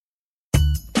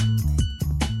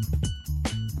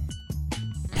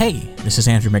Hey, this is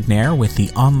Andrew McNair with the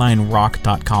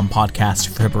OnlineRock.com podcast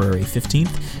for February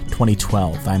 15th,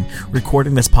 2012. I'm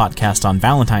recording this podcast on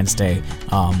Valentine's Day,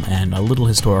 and a little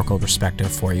historical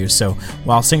perspective for you. So,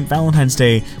 while St. Valentine's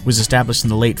Day was established in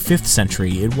the late 5th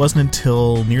century, it wasn't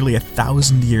until nearly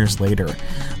 1,000 years later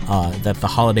that the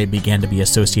holiday began to be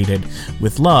associated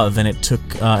with love, and it took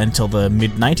until the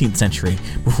mid-19th century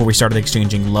before we started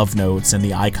exchanging love notes and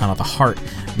the icon of the heart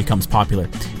becomes popular.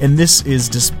 And this is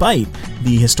despite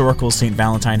the historical St.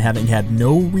 Valentine having had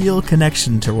no real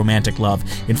connection to romantic love.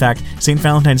 In fact, St.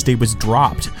 Valentine's Day was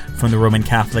dropped from the Roman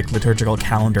Catholic liturgical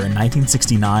calendar in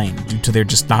 1969 due to their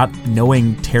just not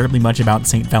knowing terribly much about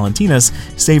St. Valentinus,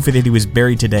 save for that he was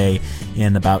buried today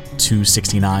in about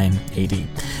 269 AD.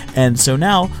 And so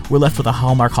now we're left with a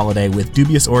Hallmark holiday with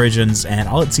dubious origins, and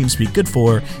all it seems to be good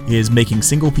for is making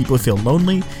single people feel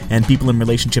lonely and people in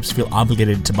relationships feel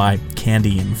obligated to buy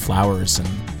candy and flowers and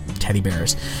teddy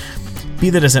bears. Be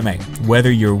that as it may,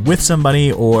 whether you're with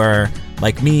somebody or,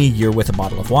 like me, you're with a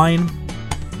bottle of wine,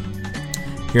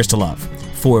 here's to love.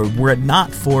 For were it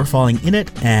not for falling in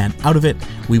it and out of it,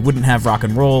 we wouldn't have rock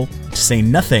and roll, to say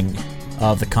nothing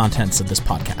of the contents of this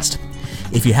podcast.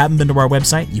 If you haven't been to our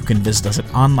website, you can visit us at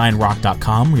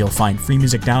OnlineRock.com, where you'll find free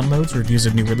music downloads, reviews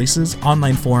of new releases,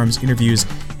 online forums, interviews,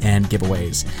 and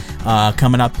giveaways.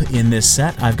 Coming up in this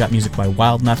set, I've got music by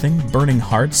Wild Nothing, Burning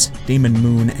Hearts, Damon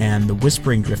Moon and the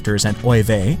Whispering Drifters, and Oy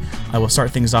Vey. I will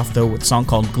start things off, though, with a song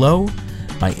called Glow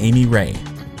by Amy Ray.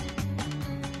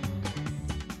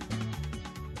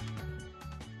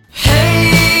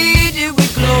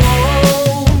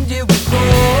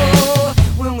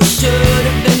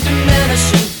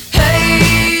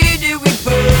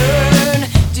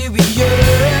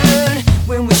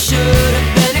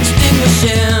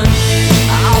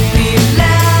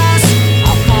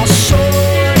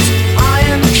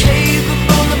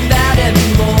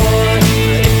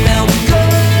 It felt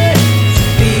good to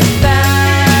be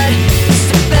bad.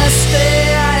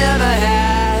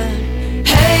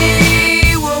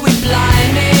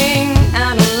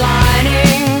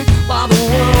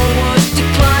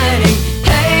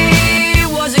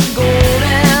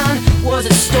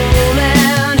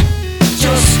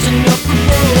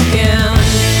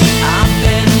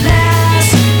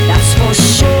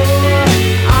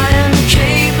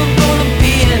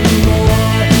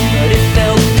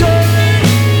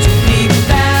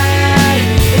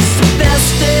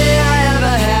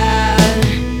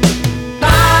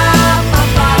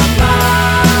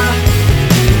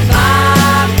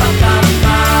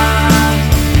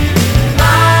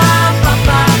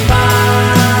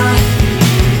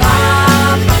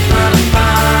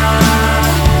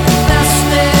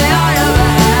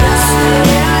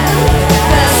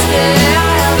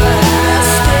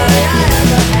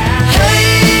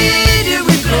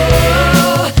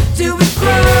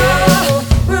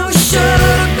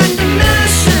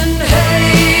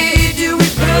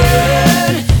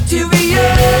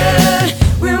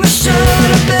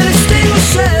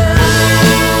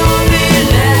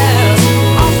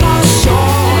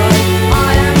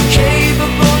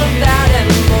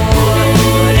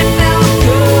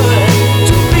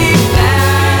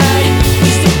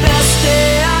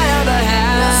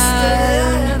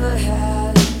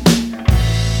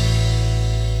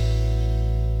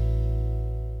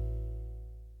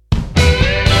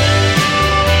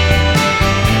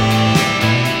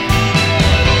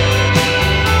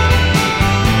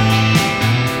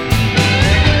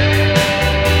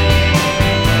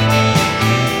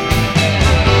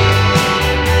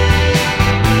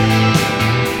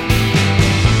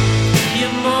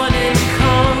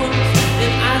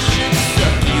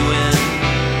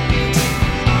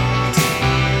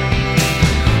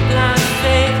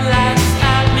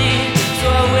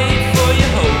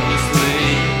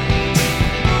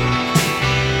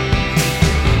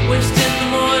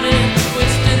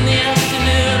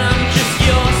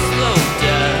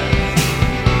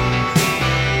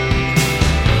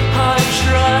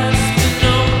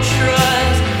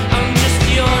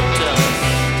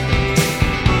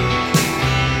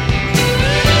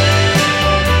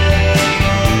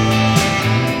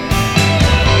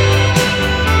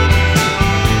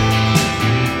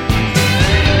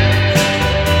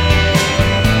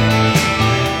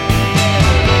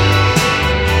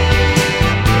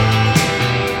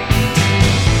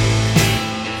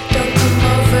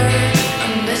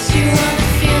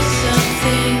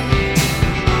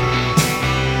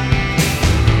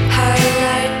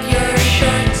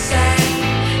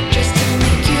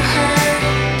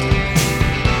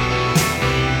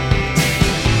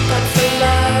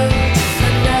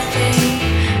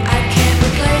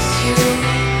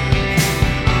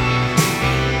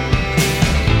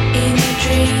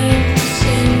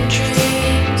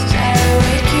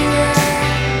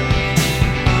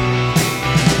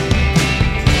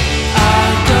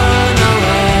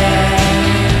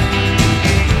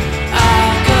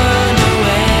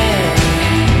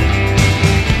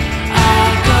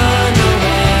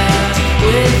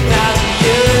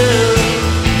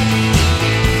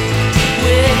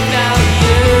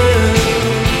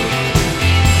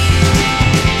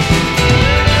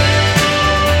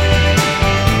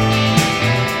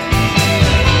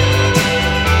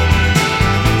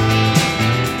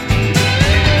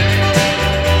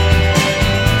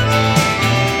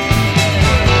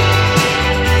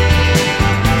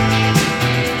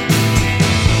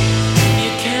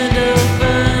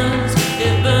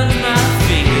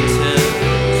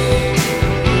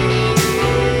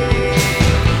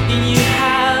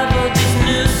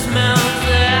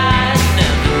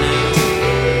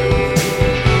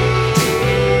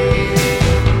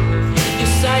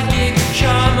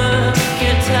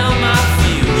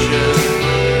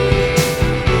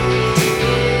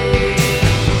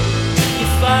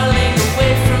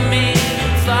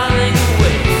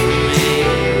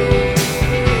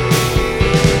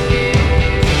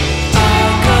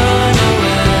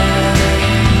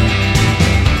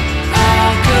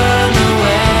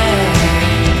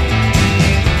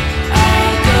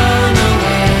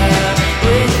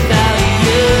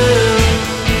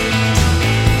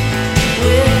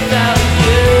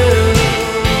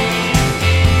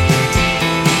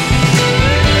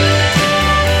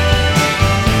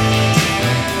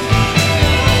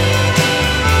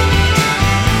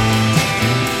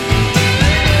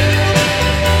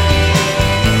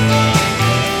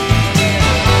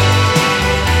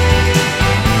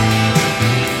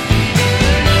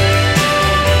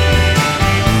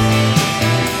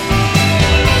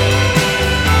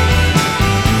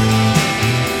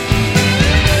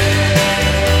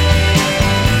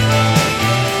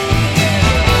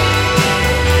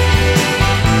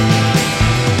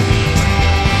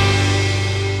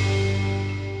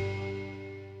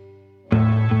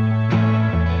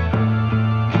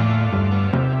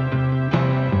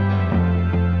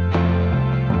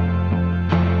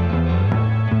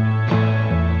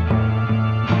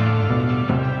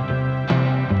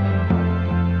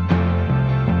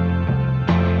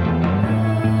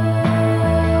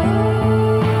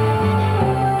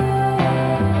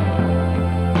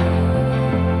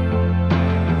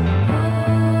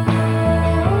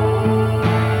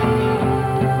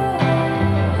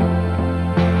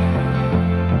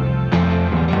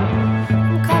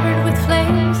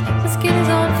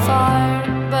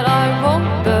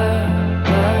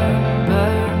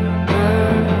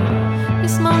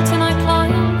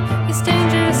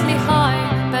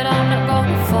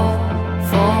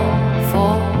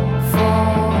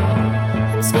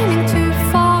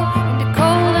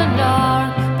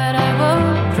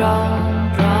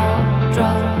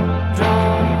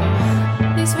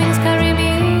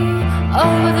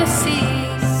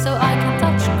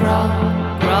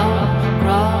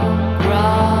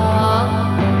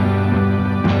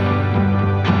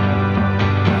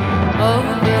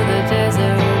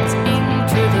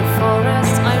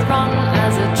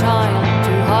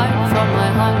 my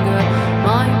hunger,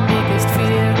 my biggest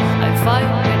fear. I fight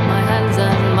with my hands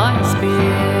and my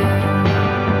spear.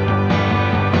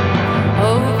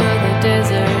 Over the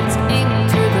deserts,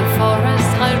 into the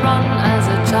forest, I run as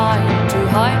a child to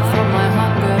hide from my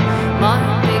hunger, my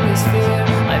biggest fear.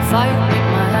 I fight with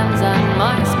my hands and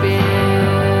my spear.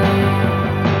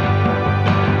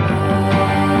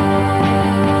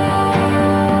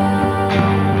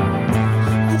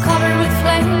 I'm covered with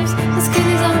flames, the skin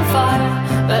is on fire,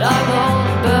 but I won't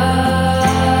burn.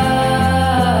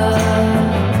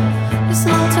 This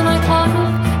mountain I climb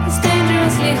is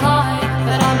dangerously high,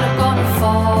 but I'm not gonna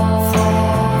fall.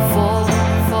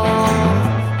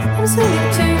 I'm swimming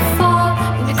too far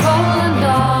in the cold and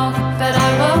dark, but I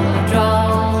won't drown.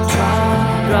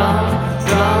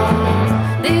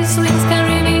 These wings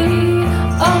carry me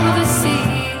over the sea,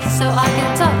 so I can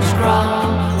touch ground.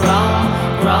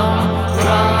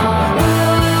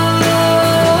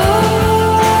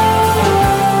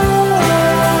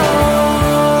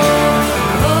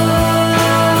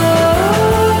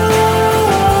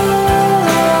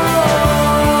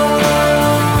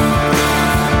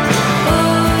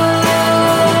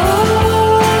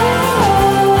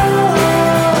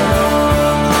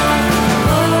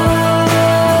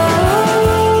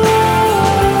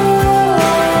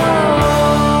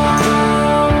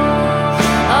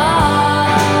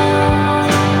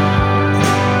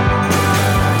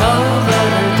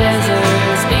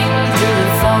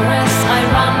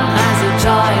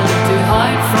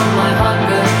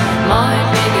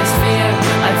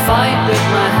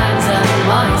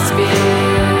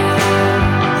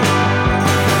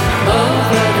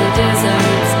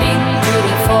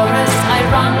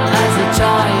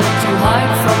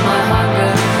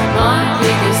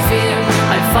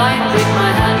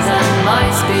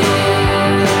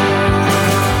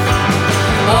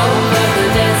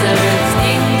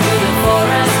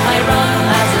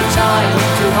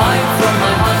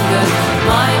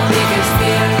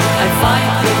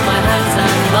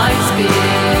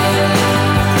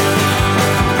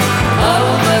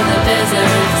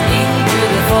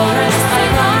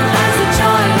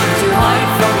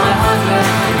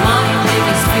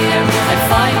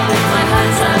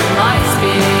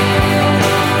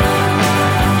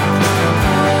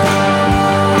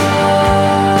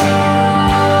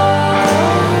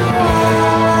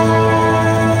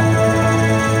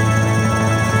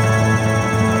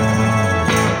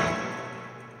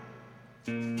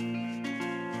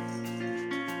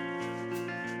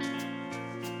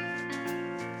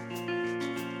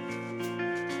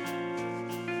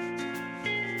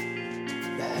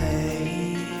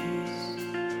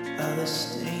 The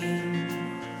stain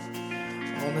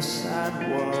on the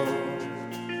sidewalk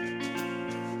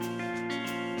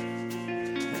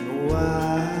and the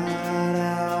white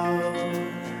out of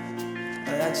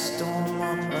that storm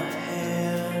up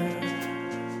ahead.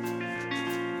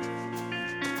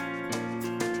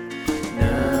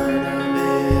 None of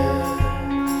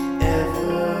it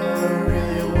ever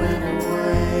really went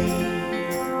away.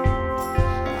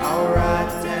 I'll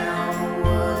write down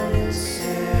what it said.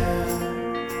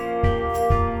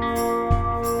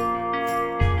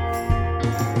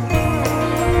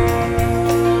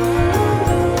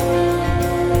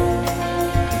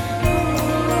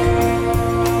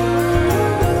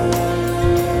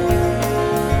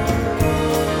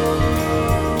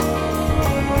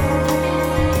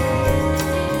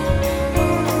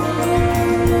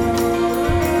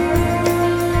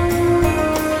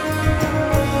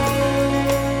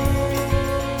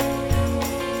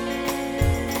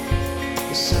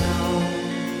 The sound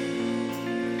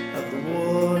of the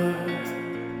war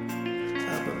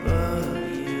up above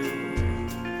you,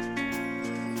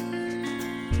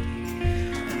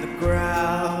 and the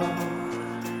growl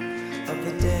of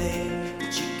the day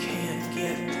that you can't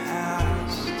get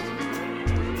past.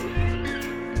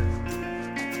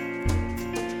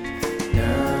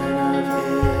 None of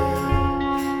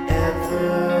it ever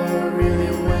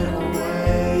really went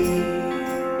away,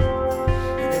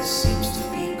 and it seems to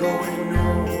be going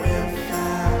nowhere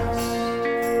fast.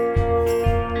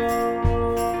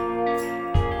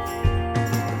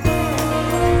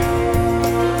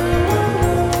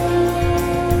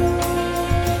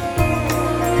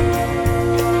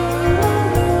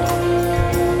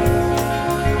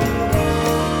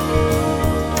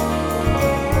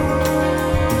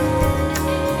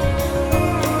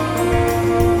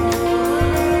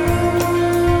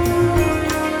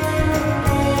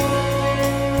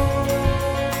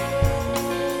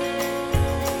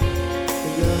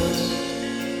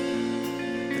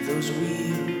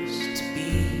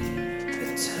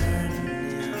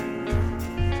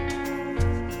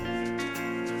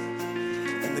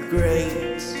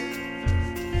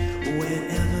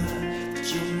 wherever that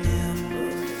you'll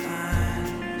never find.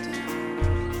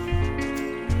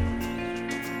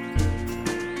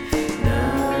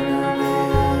 None of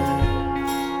it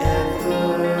ever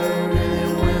really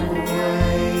went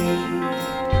away.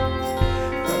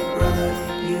 But brother,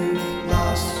 you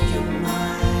lost your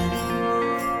mind.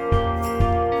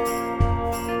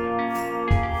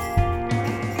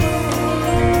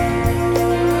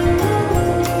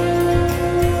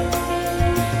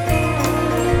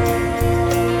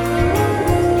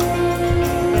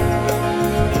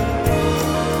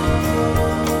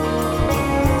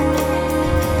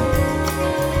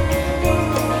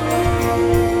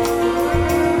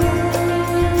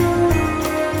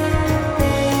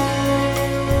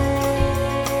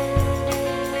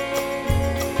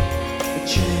 The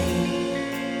chain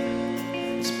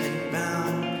has been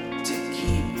bound to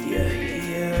keep you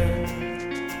here,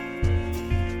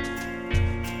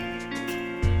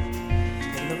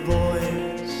 and the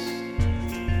voice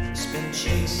has been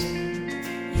chasing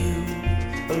you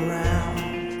around.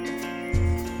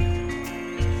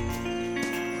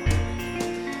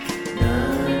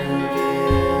 None of it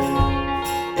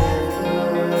ever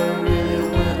really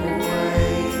went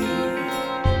away,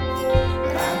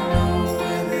 but I know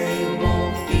where they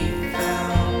won't be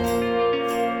found.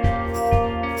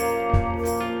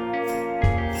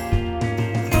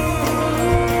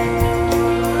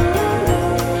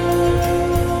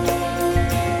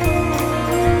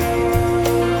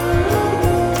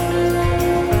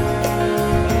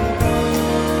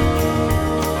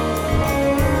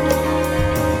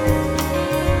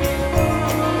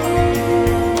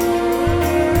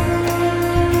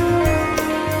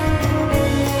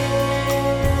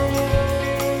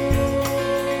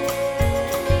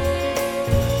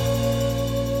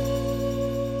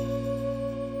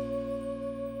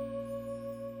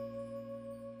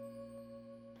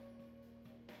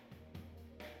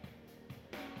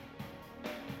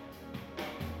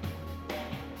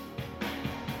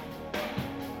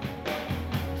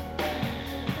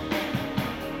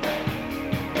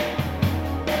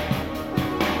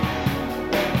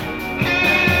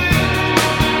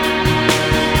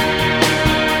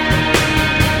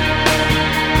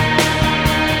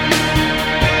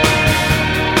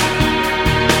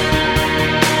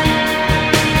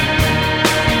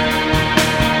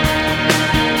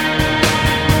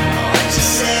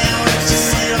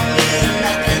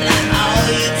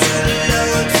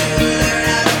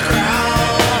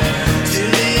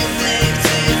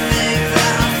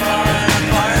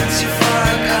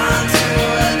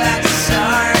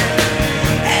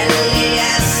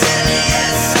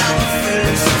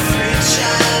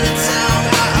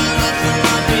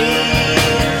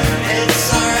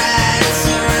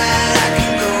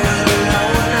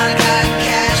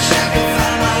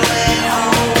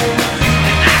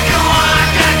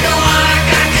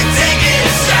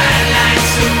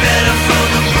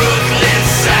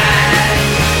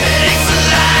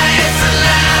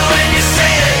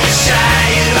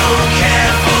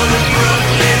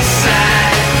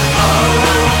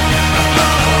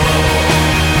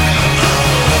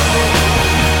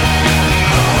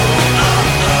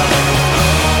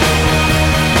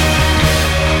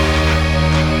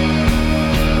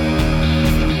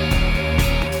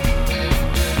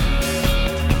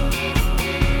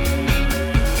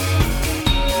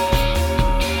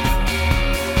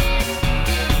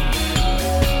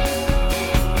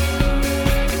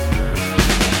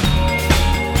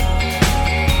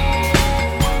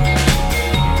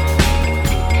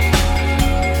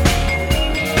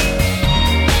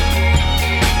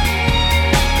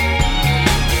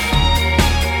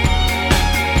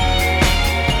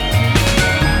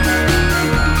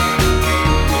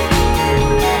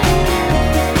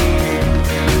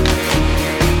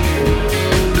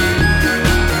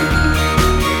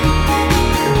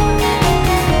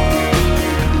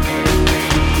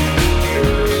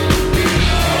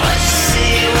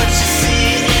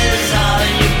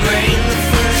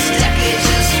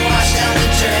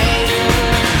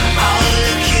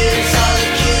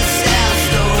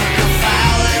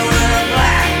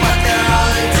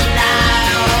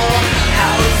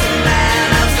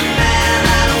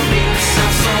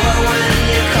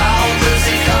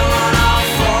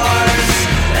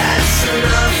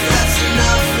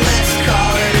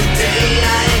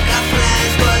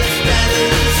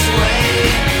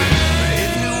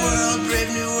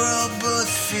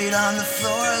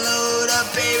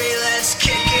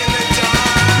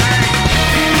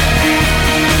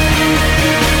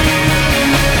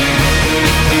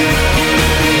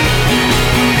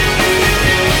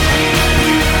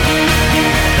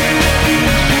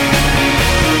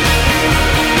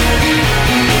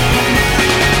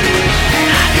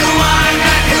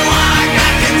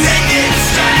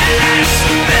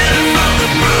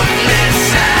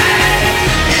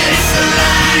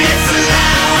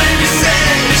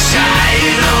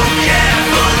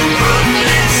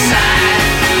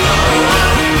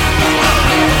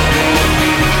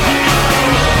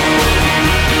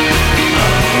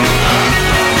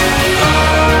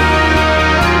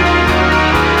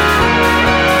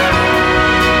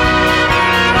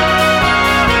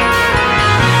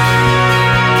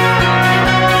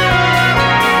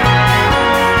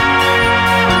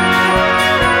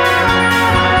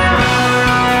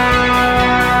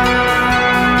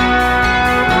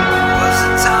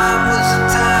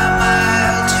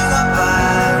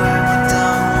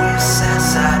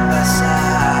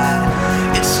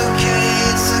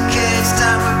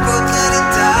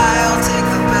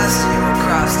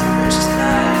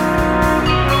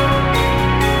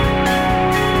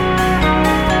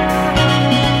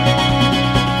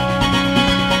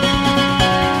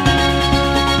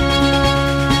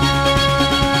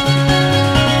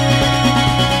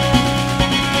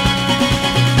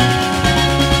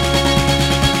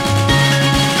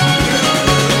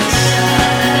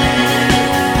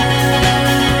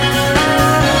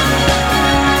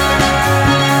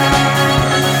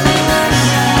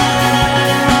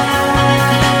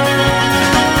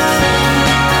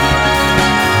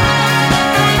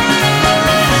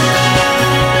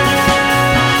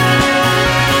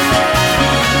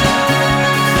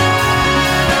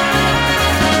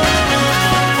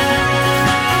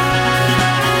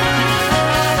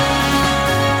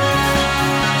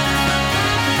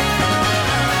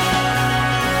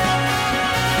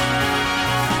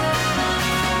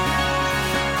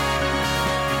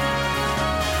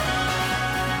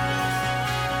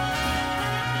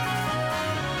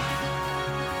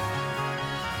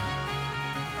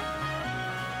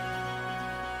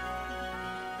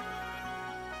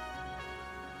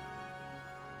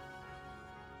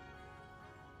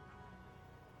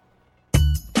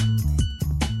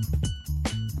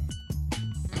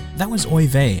 That was Oy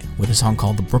Vey with a song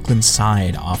called The Brooklyn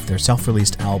Side off their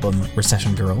self-released album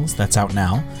Recession Girls, that's out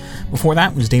now. Before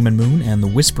that was Damon Moon and the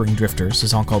Whispering Drifters, a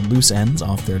song called Loose Ends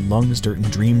off their Lungs, Dirt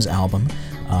and Dreams album,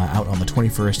 out on the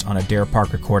 21st on Adair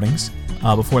Park Recordings.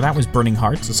 Before that was Burning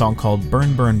Hearts, a song called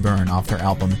Burn Burn Burn off their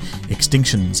album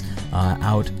Extinctions,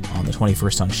 out on the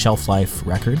 21st on Shelf Life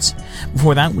Records.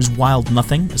 Before that was Wild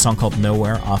Nothing, a song called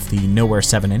Nowhere off the Nowhere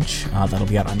 7-inch, that'll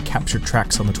be out on Captured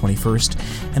Tracks on the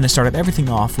 21st. And I started everything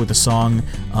off with a song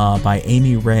by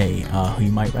Amy Ray, who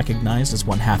you might recognize as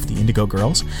one half the Indigo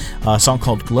Girls, a song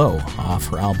called Glow off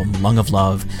her album Lung of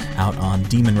Love, out on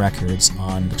Demon Records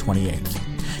on the 28th.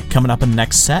 Coming up in the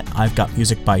next set, I've got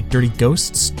music by Dirty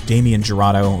Ghosts, Damian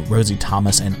Gerardo, Rosie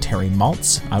Thomas, and Terry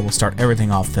Maltz. I will start everything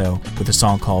off, though, with a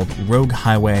song called Rogue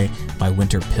Highway by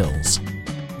Winter Pills.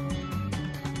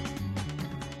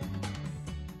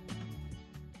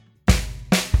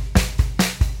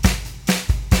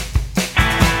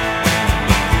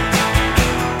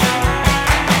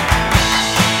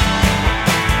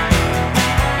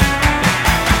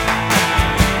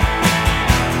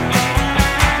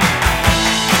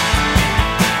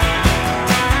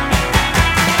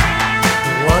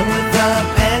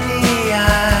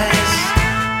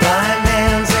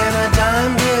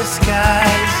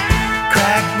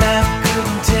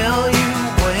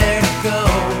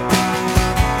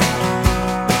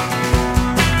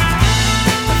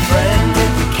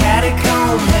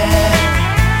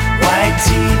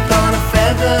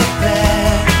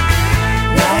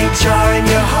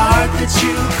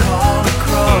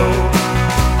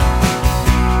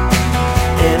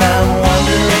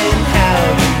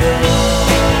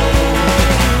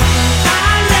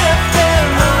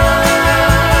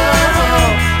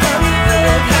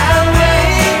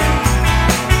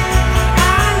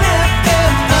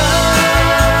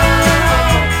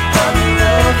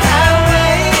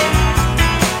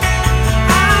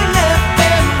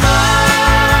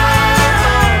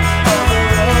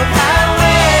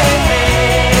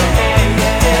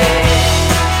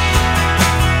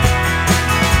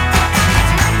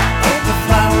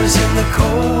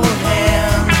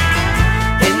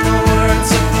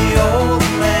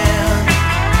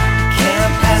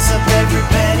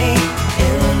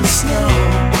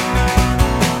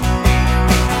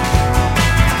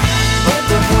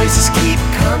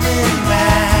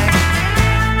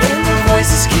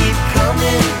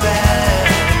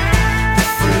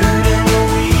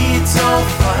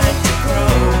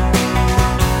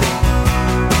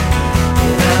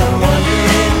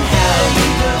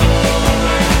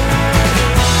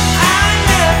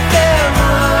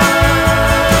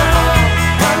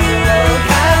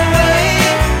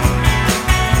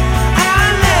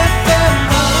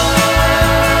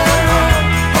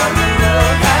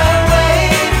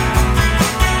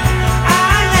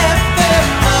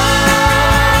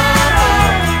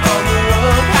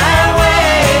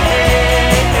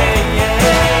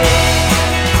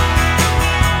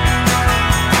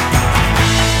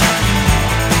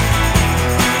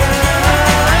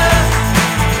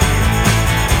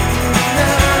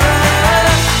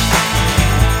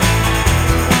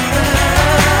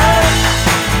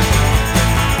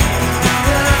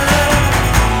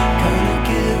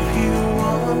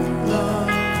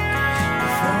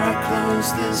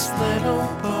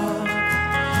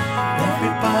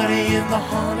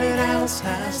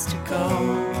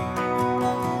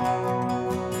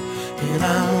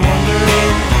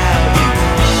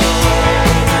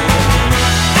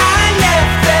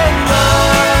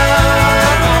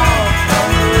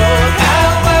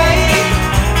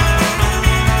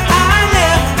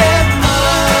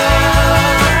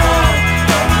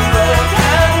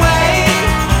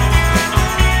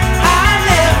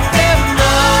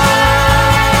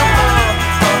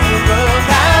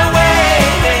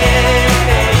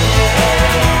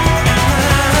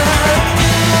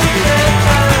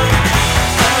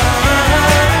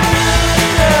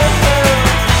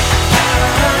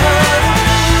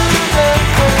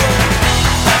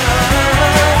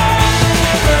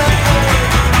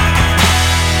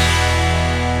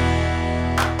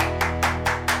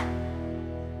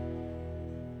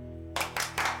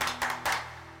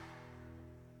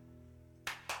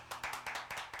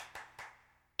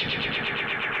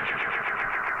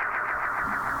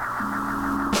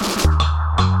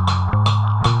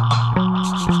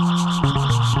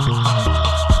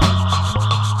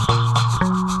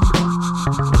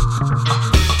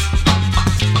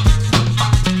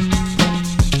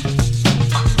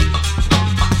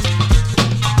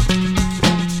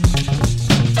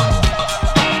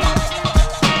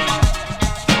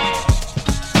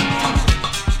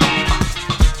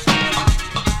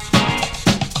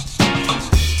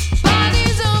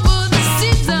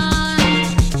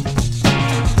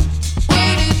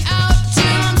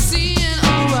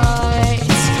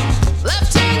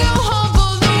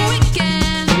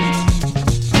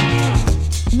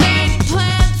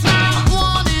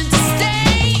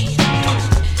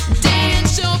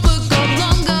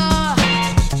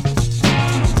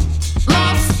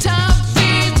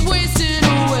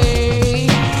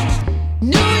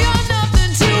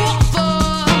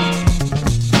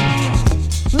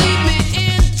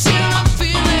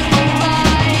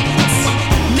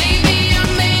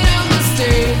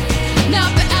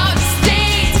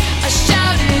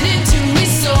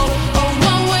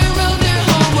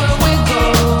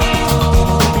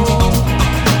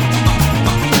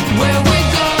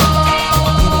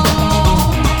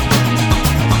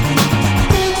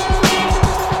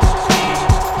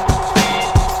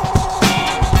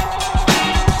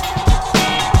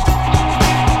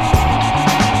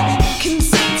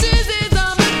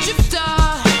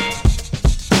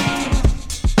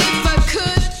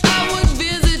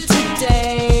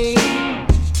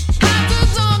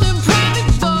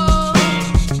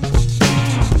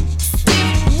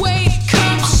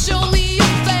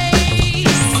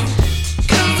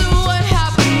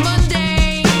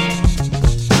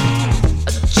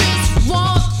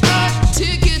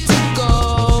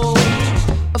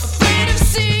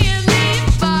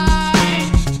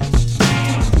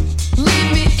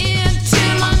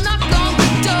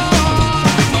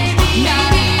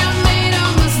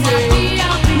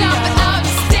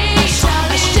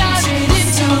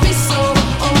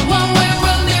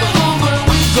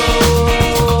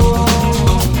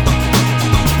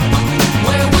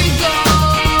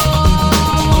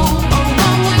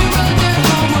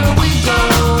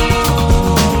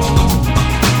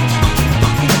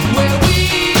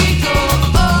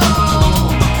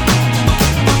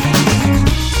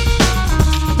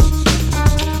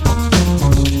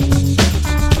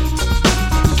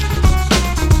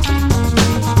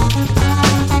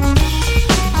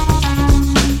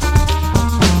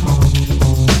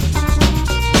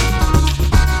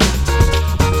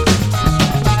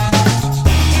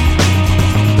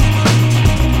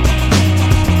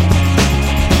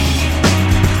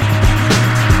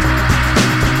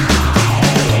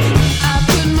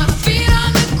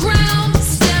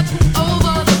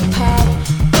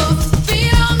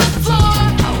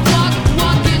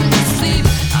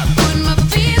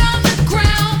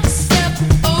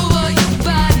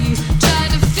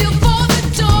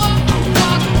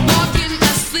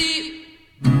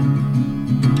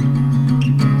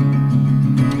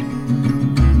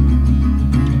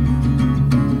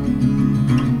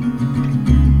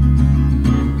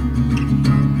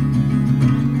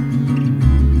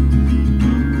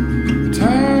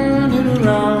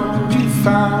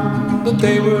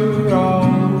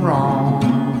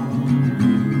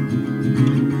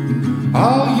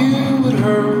 All you would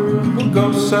heard were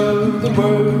ghosts of the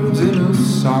words in a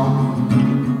song.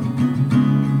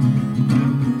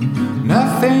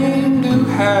 Nothing to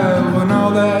have when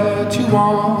all that you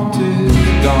want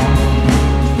is gone.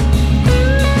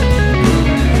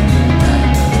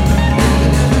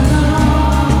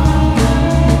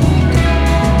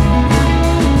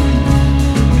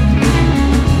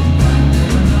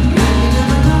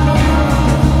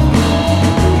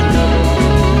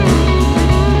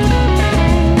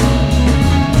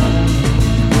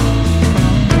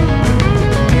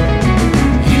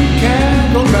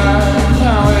 Go back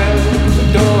now as the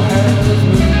door has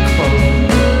been closed.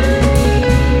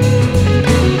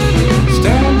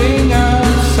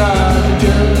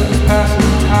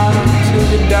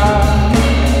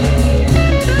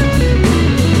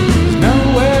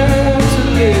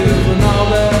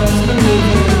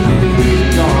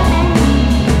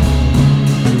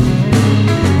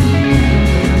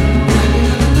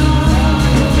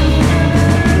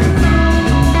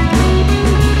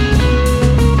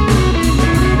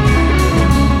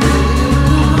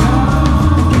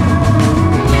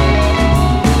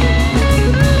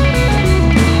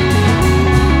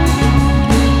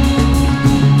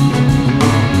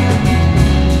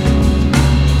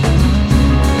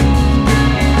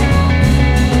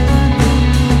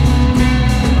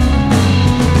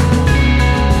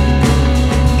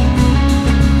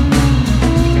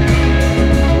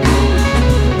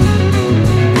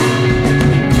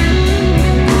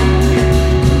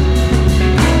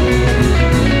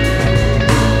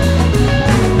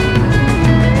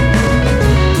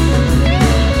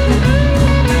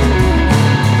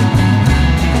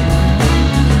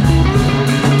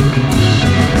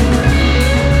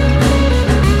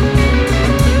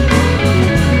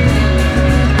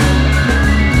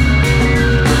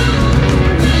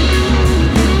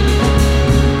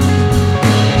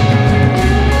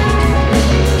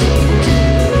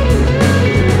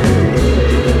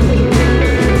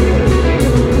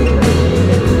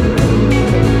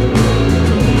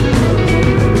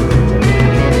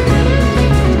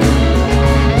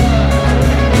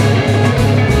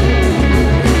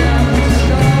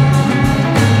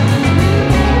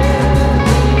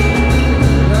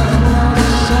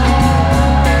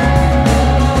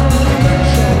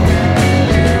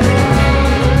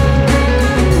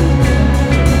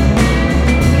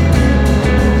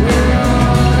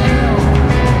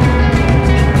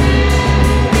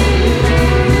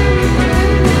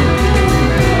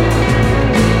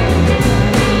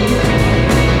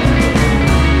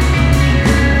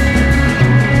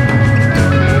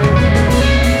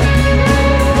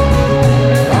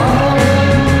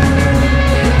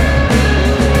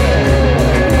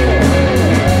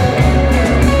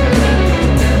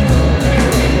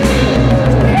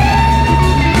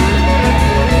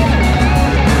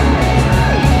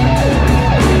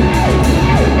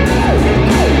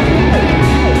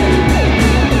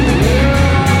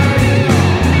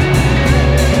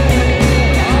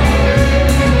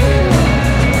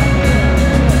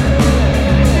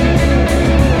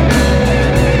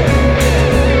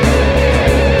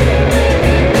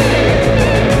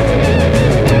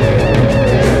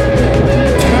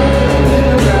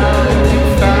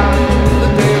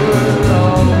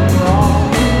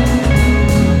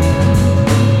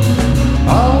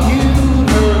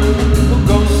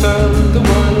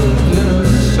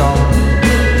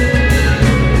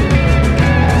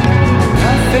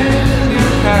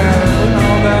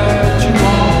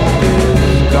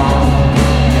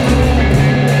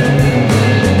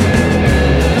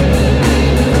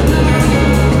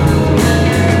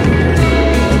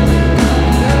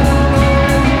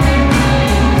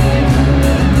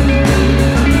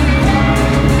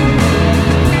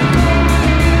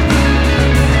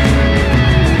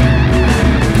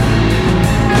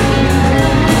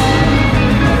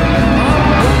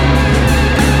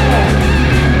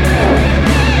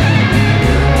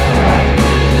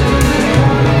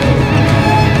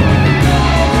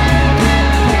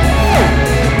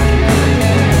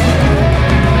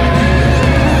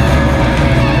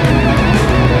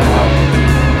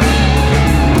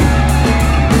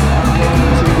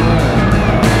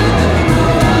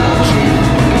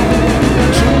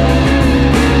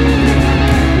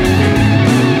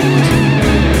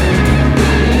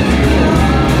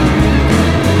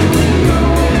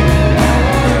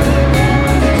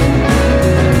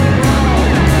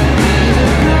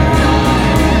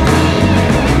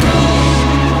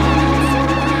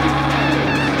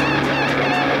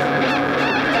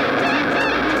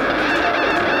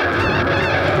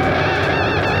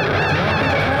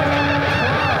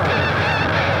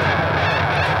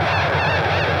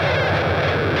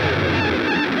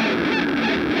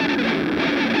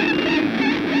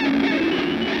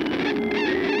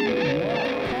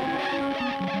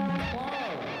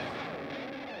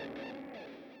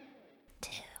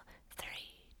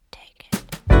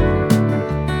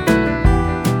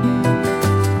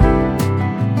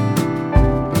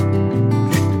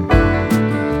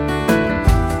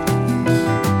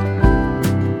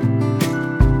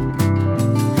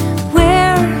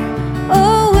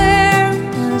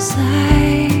 was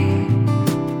I?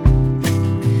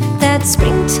 That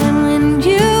springtime when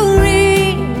you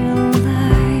realized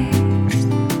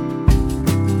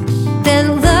that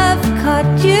love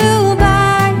caught you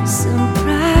by surprise.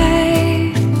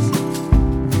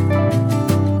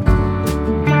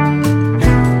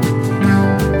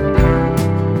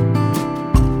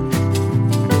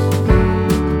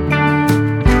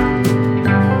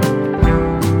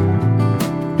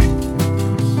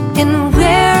 And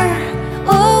where,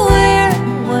 oh where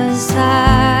was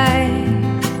I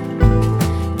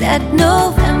that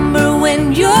November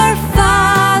when your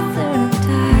father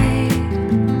died?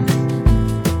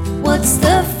 What's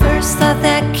the first thought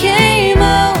that came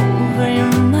over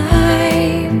your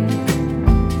mind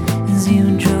as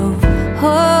you drove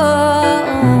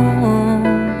home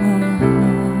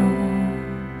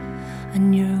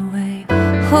on your way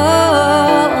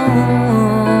home?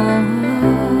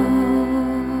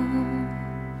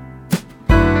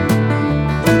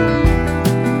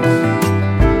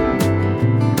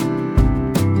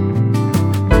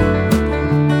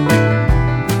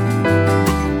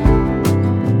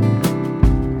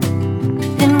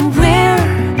 And where,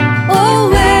 oh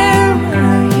where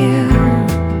were you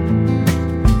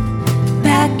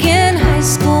back in high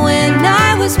school when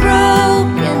I was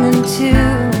broken in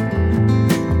two?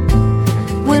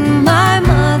 When my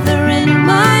mother and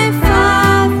my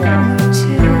father were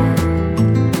two,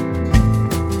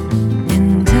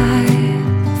 and I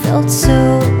felt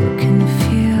so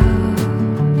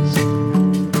confused.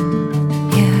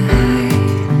 Yeah, I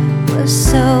was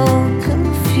so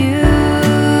confused.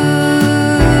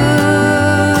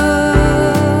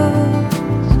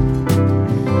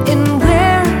 And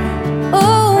where,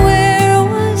 oh where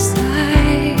was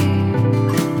I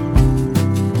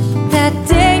that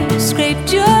day you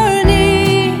scraped your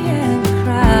knee and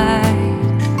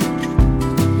cried,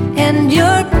 and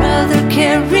your brother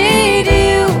carried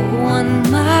you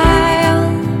 1 mile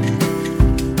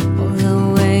all the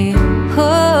way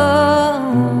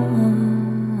home,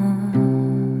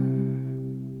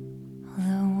 all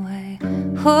the way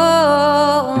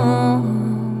home,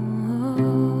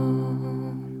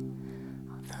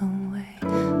 all the way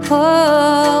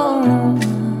home,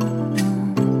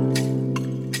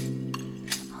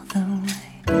 all the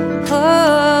way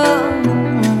home,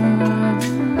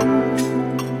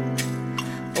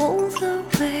 all the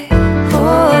way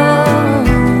home,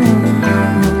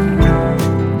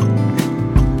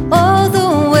 all the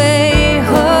way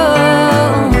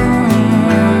home,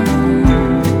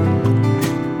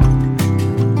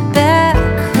 back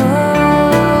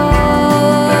home,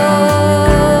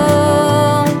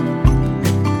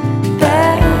 back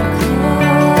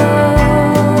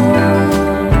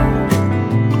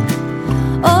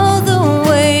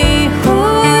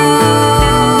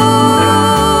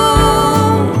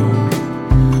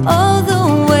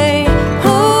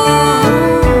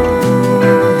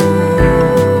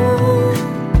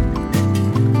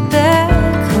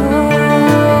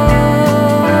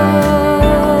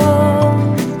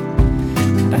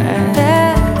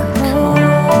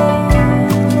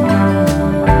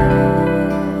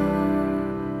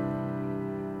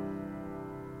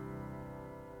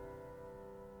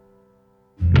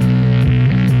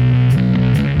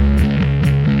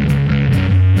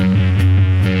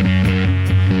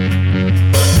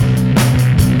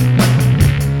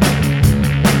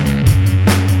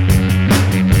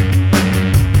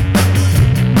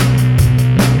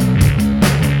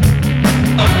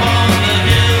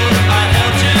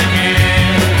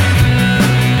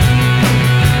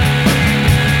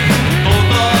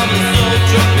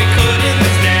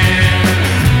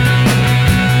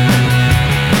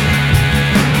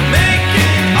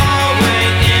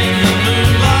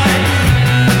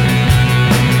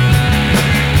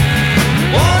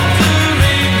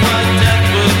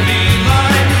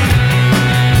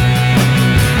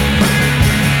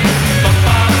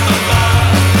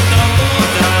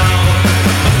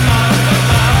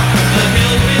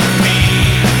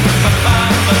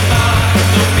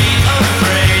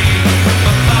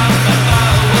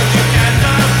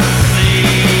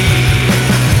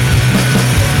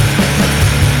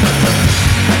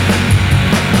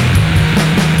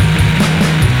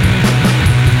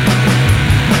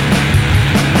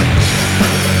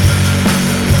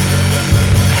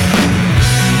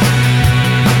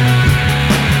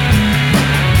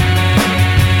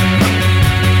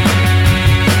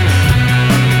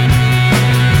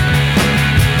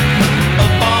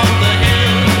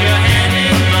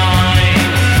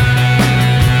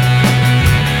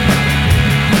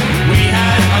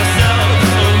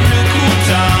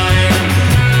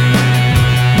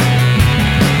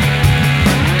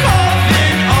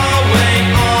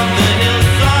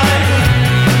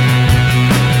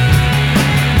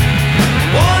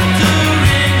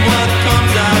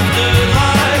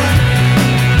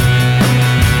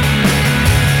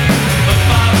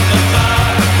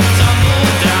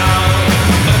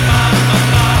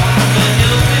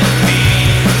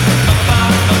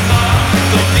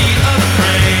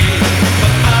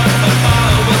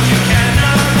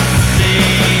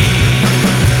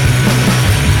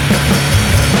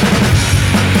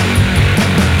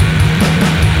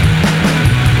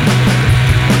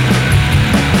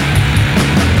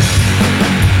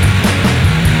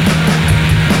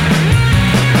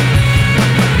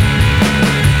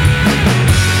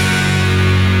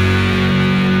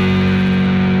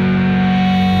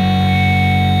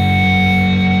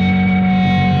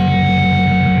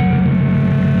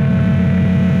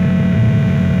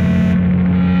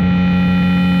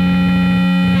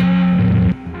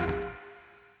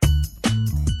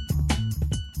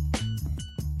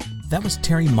That was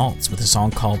Terry Maltz with a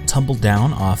song called Tumble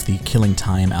Down off the Killing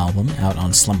Time album, out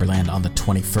on Slumberland on the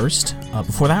 21st.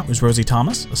 Before that was Rosie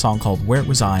Thomas, a song called Where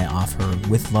Was I off her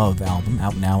With Love album,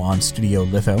 out now on Studio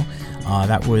Litho.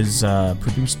 That was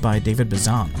produced by David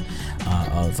Bazan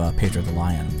of Pedro the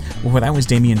Lion. Before that was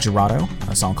Damien Jurado,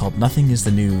 a song called Nothing Is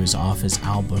the News off his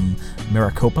album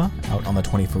Maricopa, out on the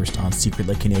 21st on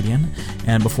Secretly Canadian.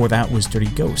 And before that was Dirty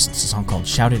Ghosts, a song called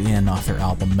Shout It In off their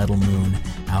album Metal Moon,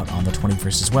 out on the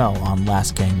 21st as well on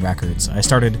Last Gang Records. I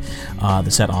started the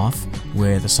set off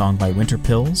with a song by Winter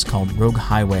Pills called Rogue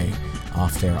Highway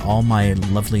off their All My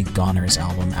Lovely Goners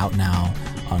album, out now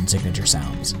on Signature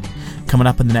Sounds. Coming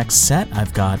up in the next set,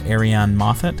 I've got Ariane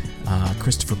Moffat,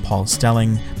 Christopher Paul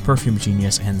Stelling, Perfume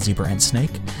Genius, and Zebra and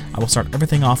Snake. I will start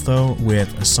everything off, though,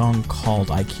 with a song called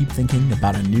I Keep Thinking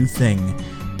About a New Thing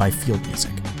by Field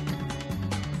Music.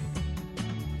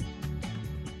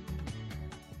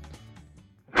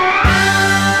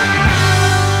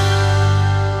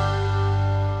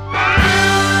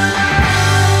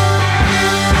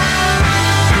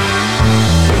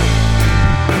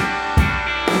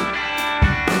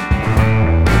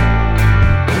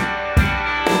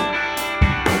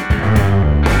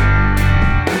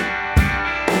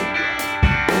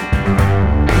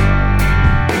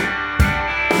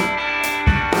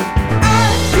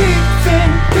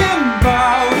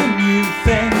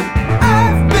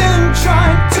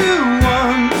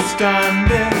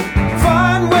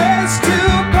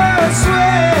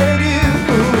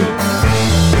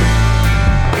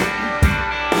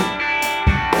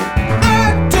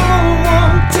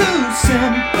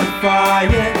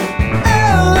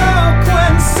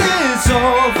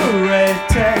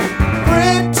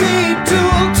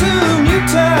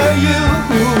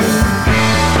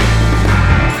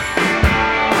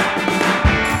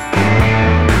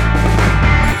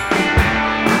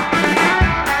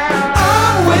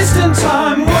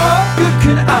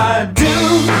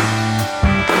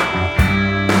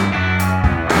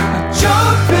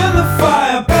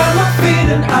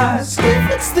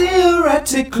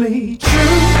 Theoretically true.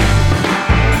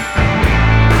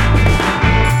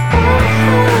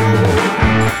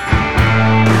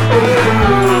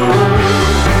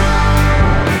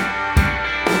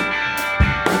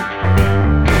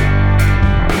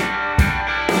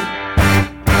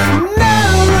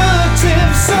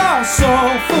 Narratives are so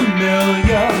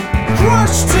familiar.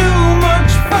 Crush too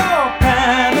much for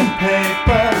pen and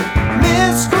paper.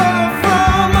 Misquote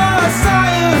from a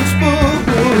science book.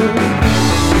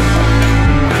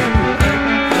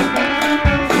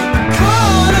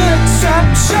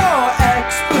 Your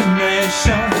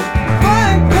explanation.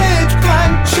 Blank page,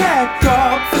 blank check,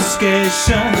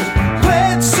 obfuscation.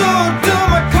 Played so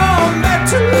dumb I come back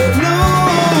to blue.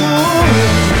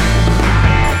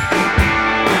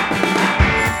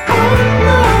 Oh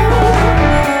no,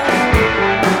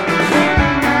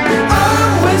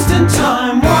 I'm wasting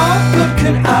time. What good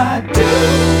can I do?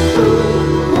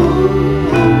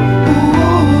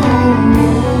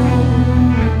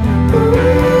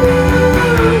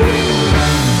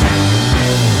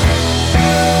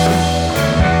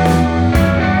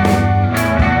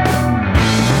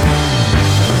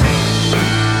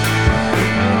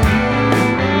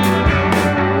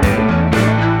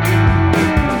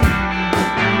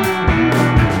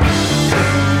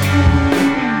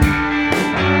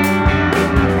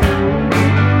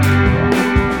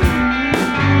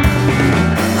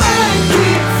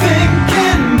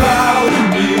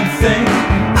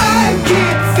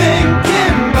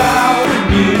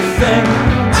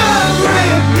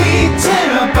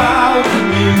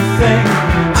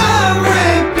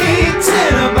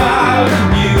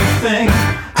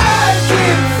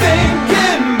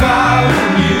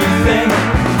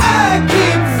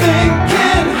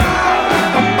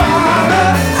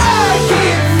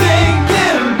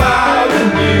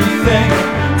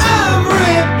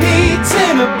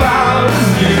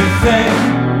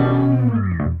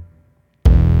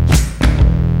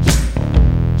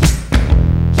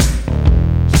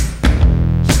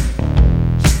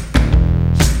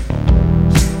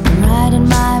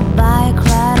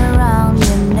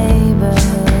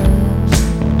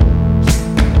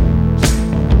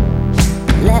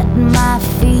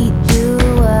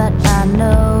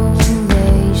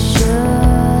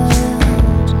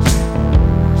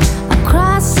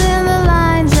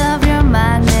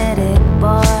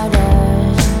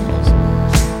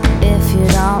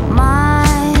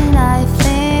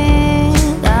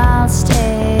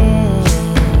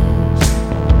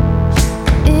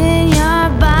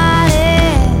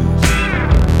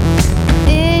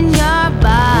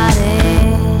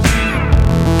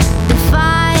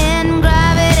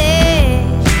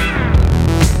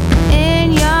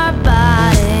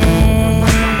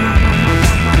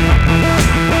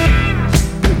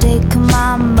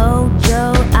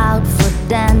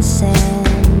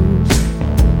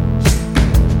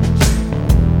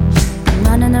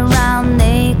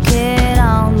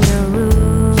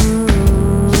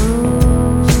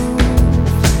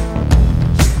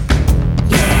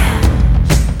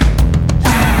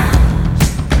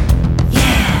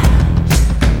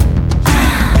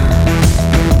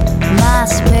 my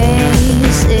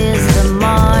space is the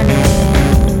morning,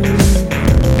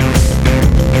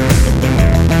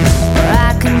 where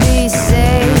I can be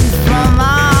safe from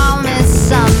all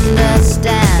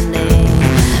misunderstanding.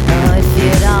 Oh, if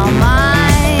you don't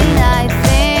mind, I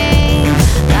think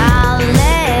I'll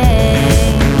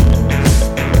lay.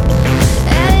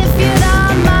 And if you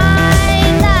don't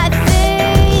mind, I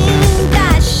think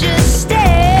I should stay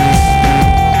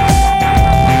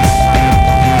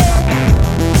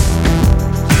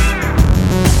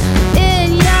in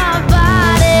your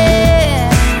body,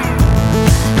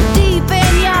 deep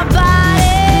in your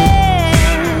body,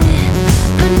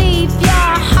 beneath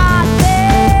your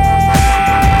heartbeat.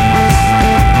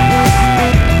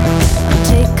 I'm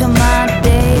taking my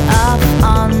day off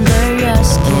under your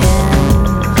skin,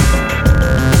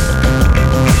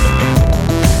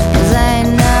 'cause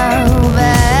ain't no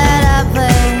better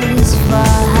place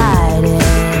for hiding.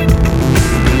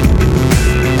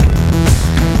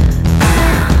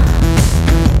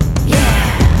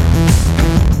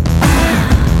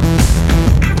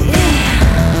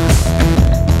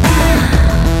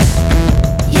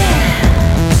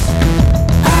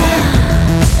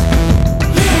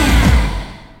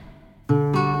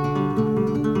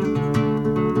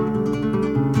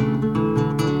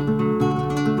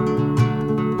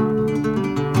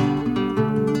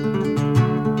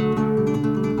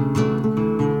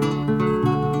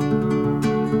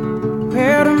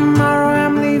 Well, tomorrow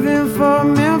I'm leaving for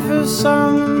Memphis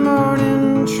on the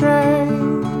morning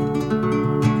train.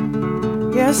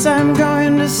 Yes, I'm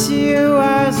going to see a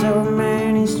wise old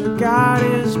man. He's still got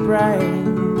his brain,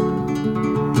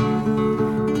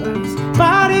 but his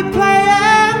body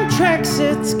playing tricks,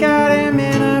 it's got him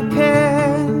in a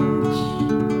pinch.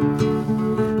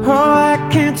 Oh, that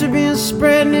cancer been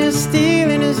spreading, is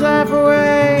stealing his life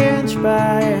away inch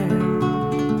by inch.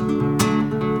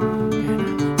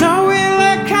 No will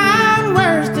I kind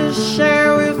words to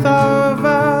share with all of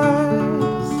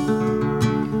us.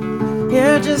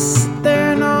 Yeah, just sit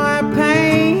there and all that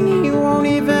pain, he won't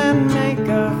even make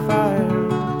a fire.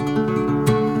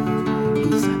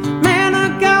 He's a man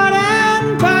of God,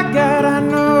 and by God I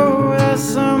know that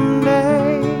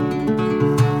someday,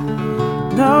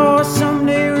 no,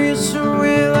 someday real soon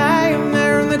we'll lay him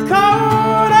there in the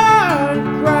cold hard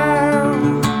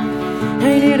ground.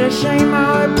 Ain't it a shame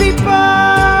how the people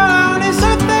on this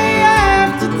earth they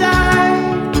have to die?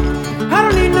 I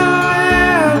don't need no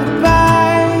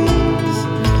alibis,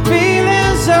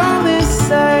 feelings only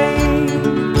say,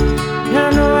 I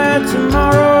know that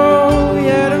tomorrow,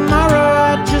 yeah, tomorrow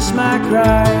I just might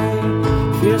cry.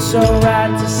 Feels so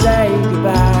right to say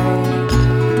goodbye.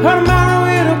 Oh, tomorrow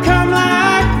it'll come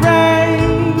like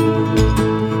rain.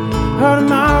 Oh,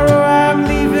 tomorrow I'm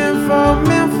leaving for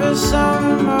Memphis on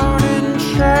the morning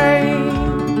train.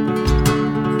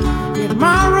 Yeah,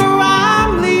 tomorrow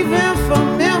I'm leaving for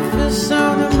Memphis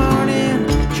on the morning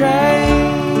train.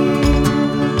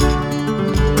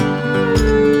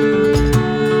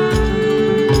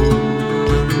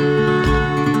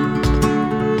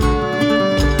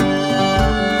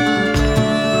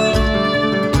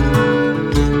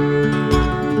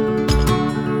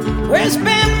 Well, it's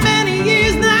been many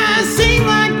years now, it seemed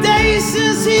like days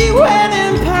since he went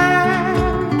and passed.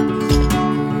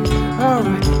 Oh,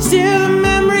 still the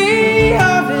memory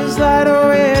of his light,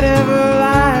 oh, it ever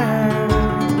lasts.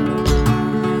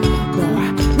 No, I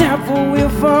never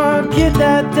will forget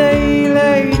that day he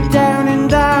laid down and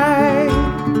died.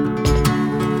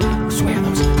 I swear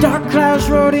those dark clouds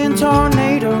rolled in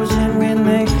tornadoes, and when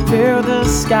they filled the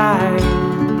sky,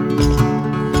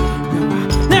 no, I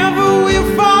never will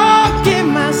forget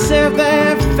myself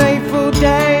that fateful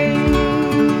day.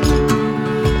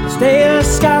 Stay the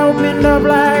sky opened up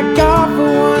like God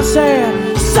for once had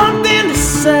something to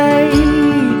say.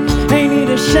 Ain't it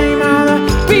a shame how the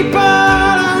people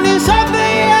on this earth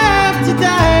they have to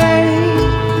die?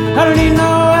 I don't need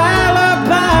no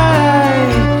alibi.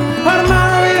 Oh,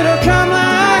 tomorrow it'll come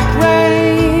like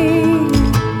rain.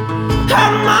 Oh,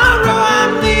 tomorrow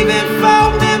I'm leaving for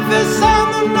Memphis on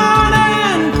the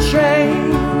morning train.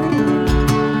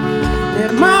 Yeah,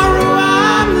 tomorrow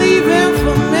I'm leaving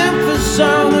for Memphis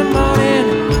on the morning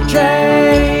train.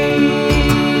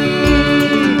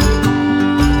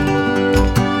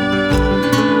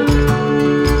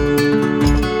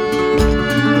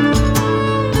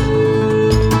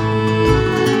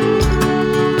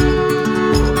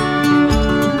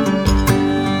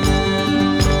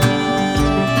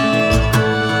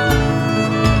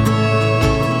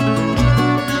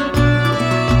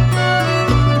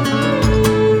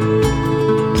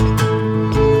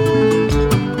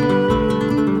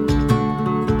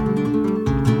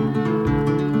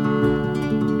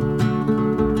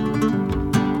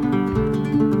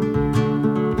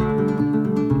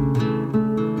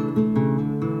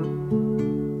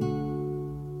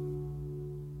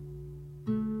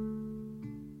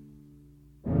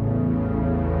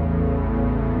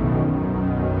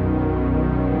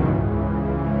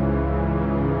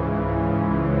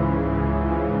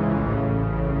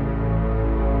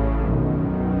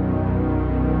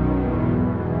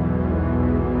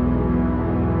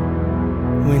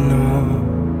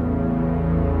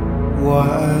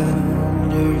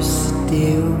 wander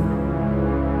still,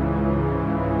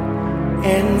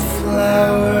 and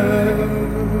flowers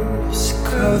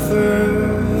cover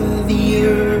the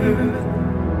earth.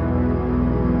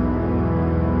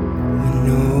 When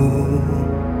no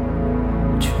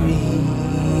tree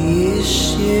is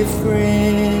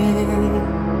shivering,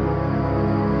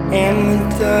 and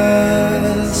the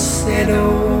dust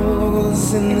settles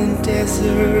in the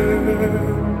desert.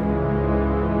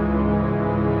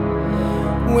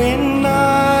 When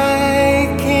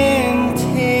I can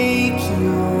take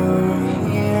your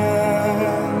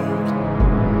hand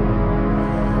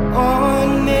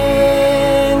on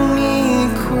any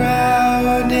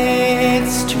crowded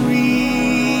street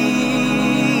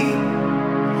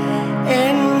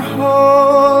and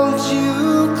hold you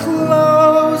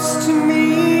close to me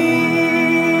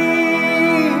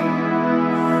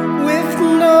with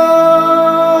no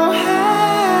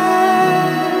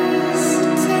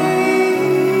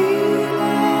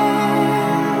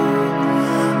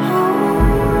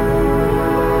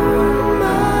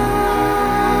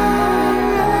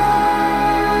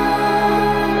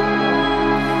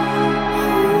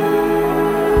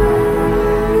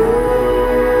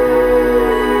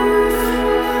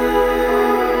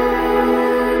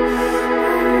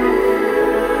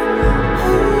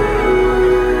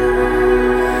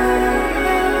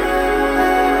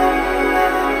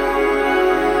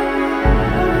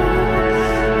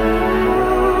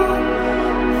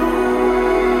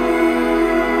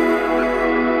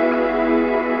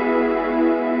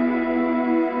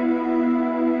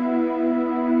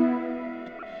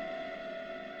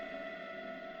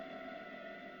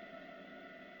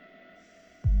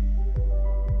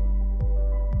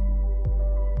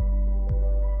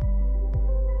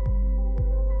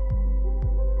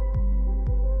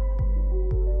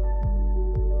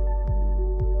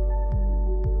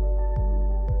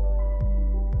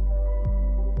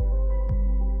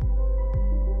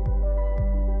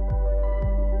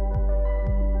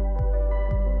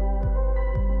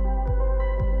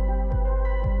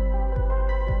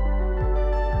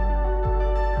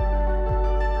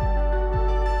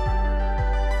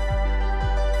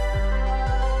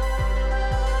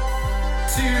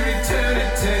to return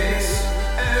it takes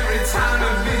every time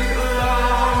a bit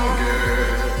longer,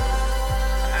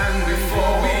 and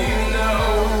before we know,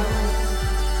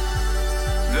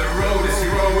 the road is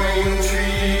growing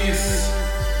trees.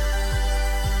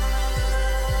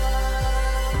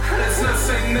 Let's not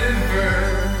say never,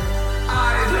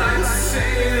 I'd like to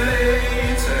say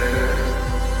later,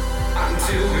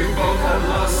 until we both have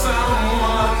lost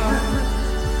someone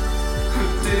who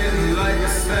didn't like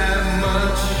us that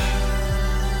much.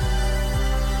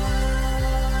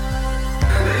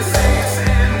 They say it's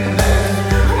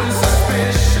ended when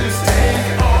suspicions take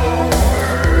over,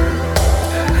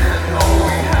 and all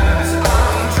we have is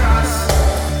untrust.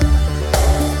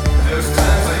 Those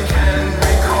times I can't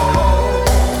recall.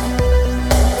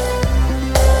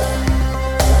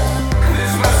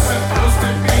 This was supposed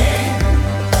to be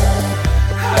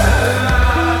a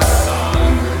love song.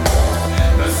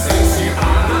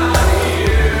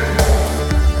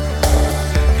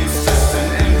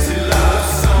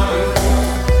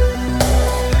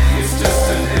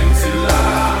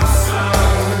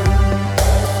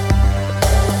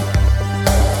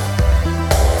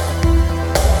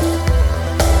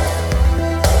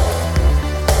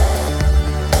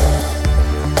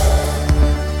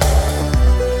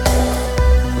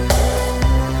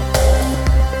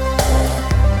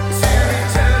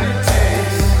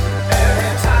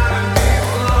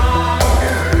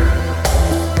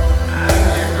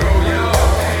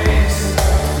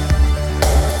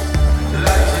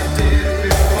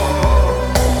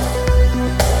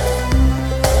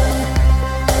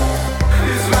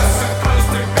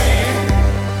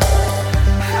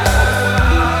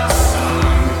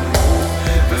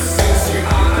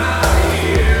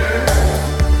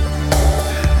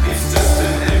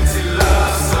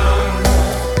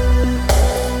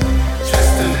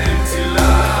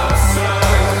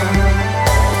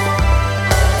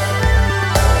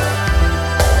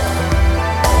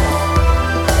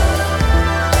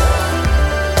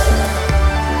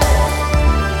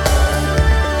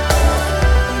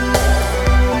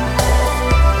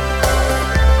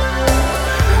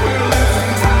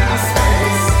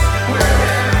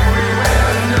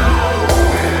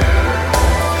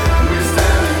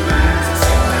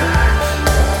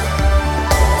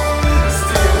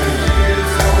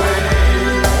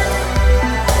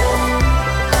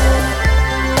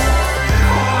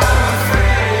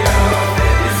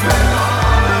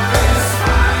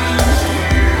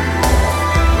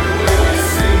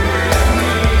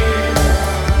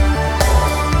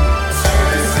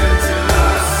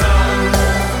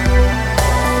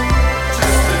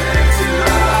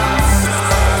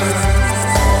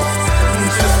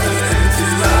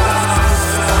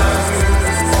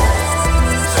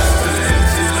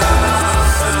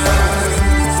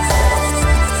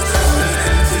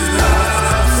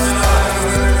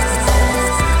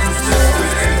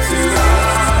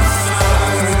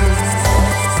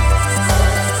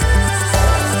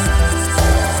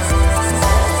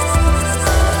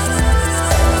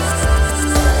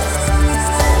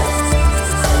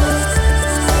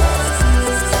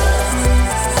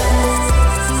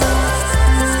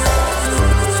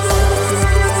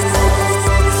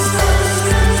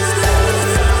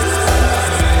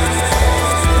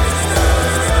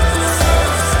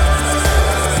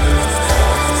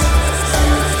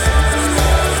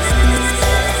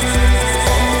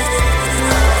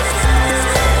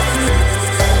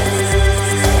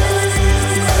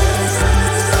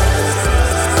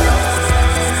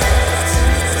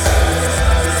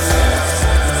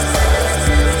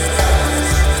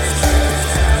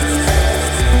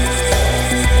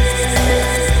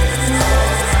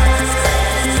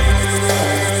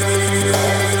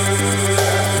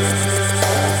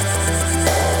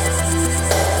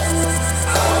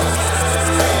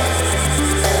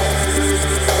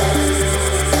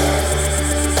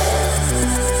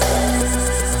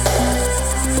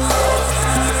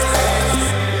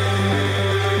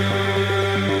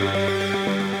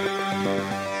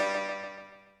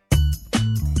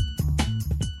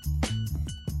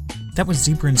 That was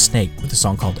Zebra and Snake with a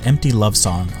song called Empty Love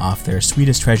Song off their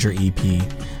Sweetest Treasure EP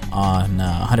on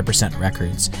 100%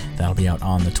 Records. That'll be out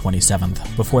on the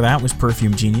 27th. Before that was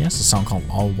Perfume Genius, a song called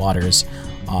All Waters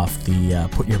off the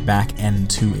Put Your Back End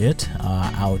to It,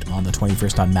 out on the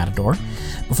 21st on Matador.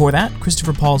 Before that,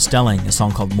 Christopher Paul Stelling, a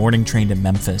song called Morning Train to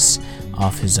Memphis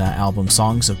off his album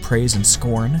Songs of Praise and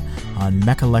Scorn on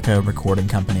Mechaleka Recording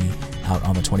Company, out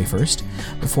on the 21st.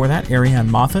 Before that, Ariane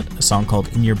Moffat, a song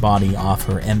called In Your Body off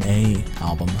her MA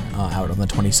album, out on the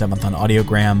 27th on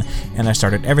Audiogram. And I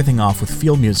started everything off with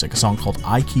Field Music, a song called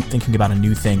I Keep Thinking About a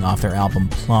New Thing off their album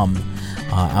Plum,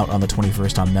 out on the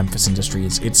 21st on Memphis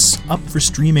Industries. It's up for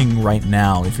streaming right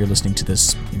now if you're listening to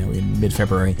this, in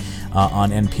mid-February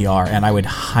on NPR, and I would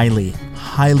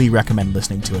highly recommend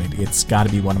listening to it. It's got to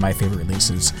be one of my favorite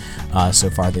releases so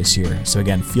far this year. So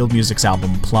again, Field Music's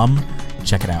album Plum,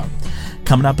 check it out.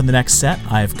 Coming up in the next set,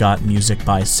 I've got music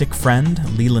by Sick Friend,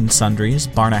 Leland Sundries,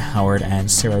 Barna Howard, and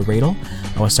Sarah Radel.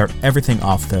 I will start everything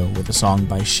off, though, with a song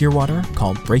by Shearwater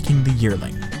called Breaking the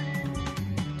Yearling.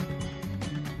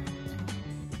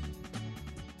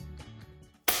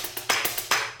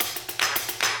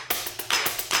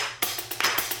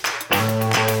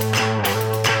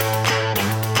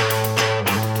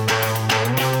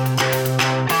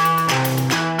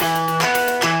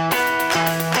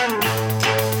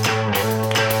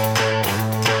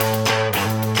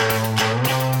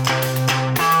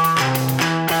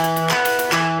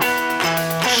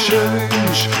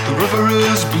 The river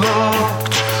is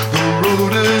blocked, the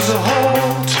road is a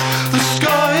halt, the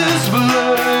sky is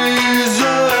blazing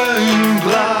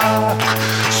black,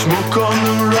 smoke on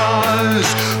the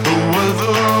rise, the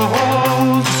weather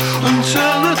holds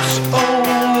until it's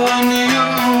all on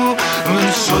you, and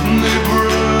then suddenly breaks.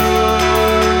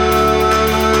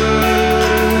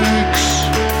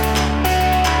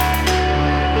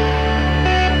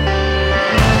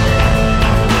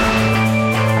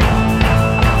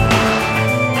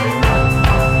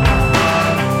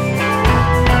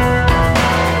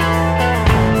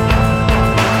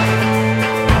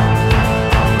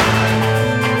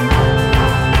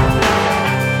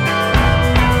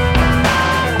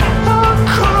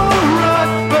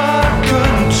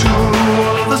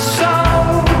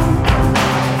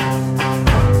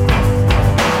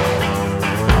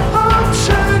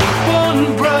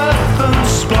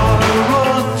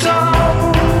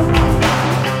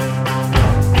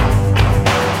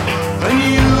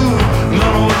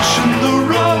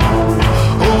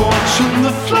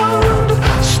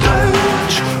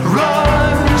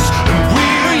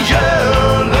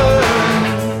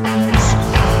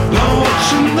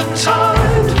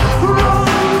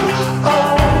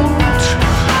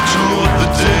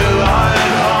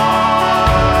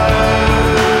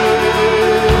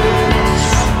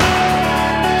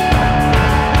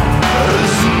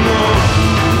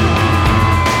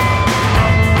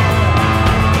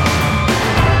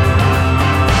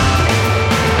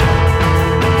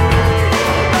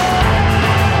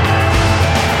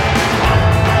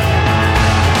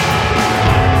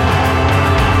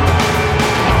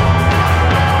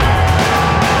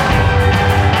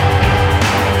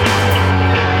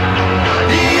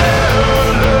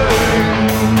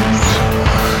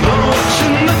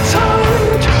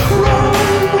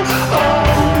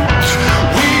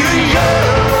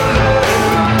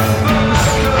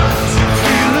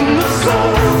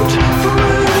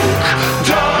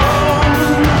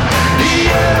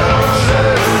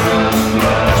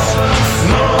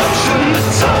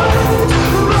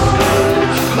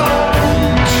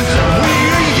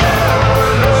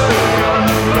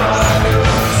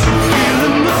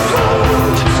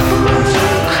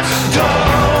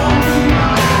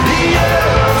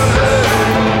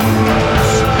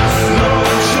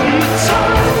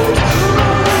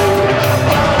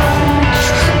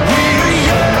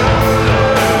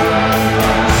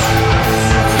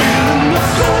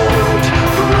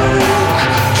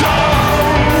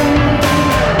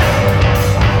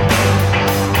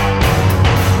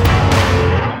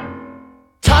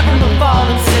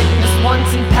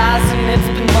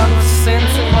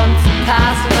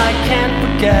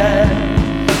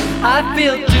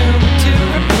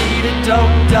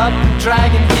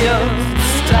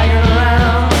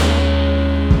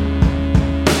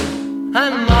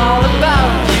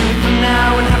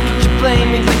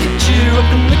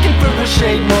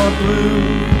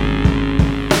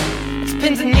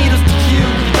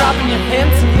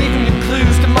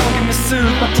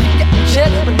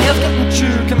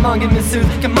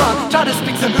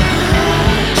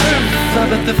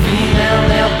 But the female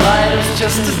nail biters just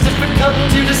just as difficult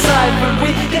to decipher.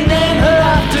 We can name her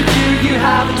after you. You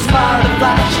have inspired a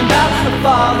flash and out of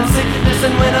falling sickness.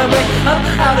 And when I wake up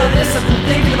out of this, I've been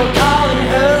thinking about calling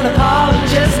her an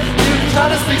apologist. You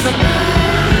try to speak some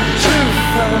truth,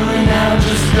 only now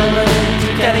just going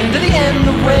to getting to the end,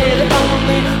 the way that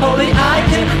only I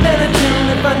can pen a tune.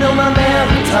 If I know my man,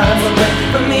 time's away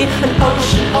from me, an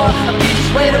ocean or a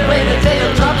beach. Wait a day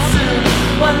will drop soon.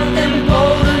 One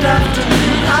emboldened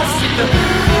afternoon, I speak the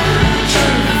truth.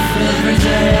 Every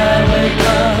day I wake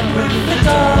up with the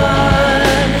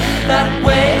dawn. That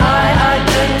way I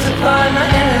identify my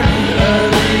enemy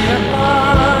early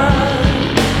on.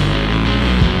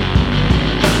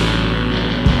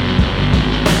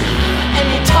 And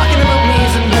you're talking about me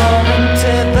as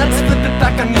unwarranted. Let's flip it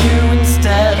back on you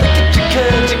instead. Look at you,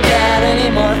 could you get any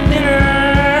more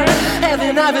thinner?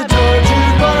 Haven't I adored you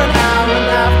for an hour, and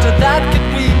after that could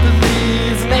we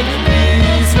please make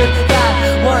peace with that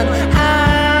one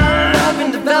hour? I've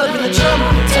been developing the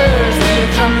trumpeters, the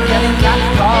drum getting cat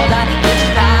call, that bitch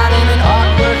that in an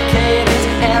awkward cadence,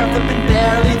 hair flipping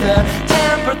barely the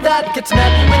temper that gets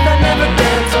met with I never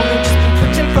dance. Only just been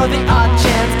twitching for the odd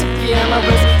chance to hear my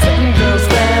wrist sitting girls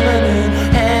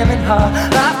feminine, ham and ha.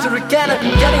 After again I've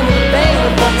been getting with the vein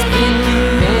of what's been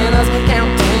keeping us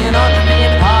counting on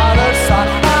being harder sought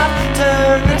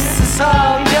after. This is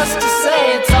all just to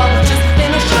say it's all just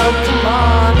been a show. Come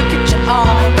on, look at you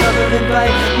all covered in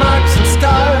bite marks and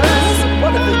scars.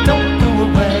 What if they don't go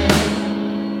away?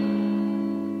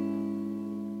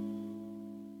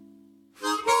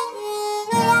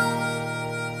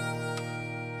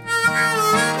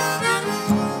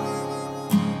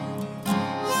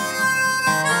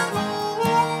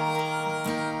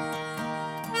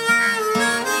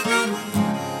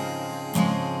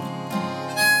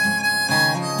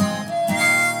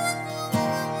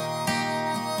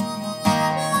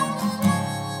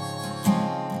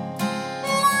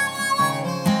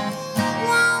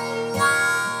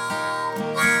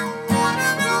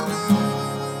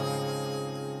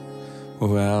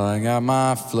 Well, I got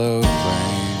my float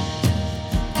plane,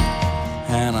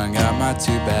 and I got my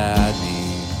two bad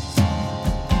knees.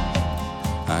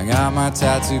 I got my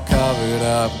tattoo covered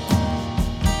up,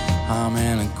 I'm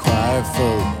in a choir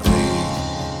full of glee.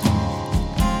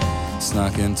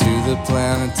 Snuck into the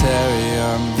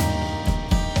planetarium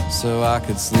so I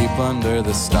could sleep under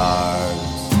the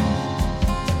stars.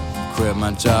 Quit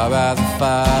my job at the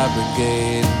fire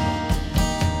brigade,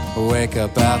 wake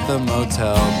up at the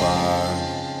motel bar.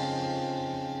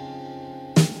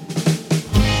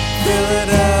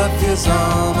 Philadelphia's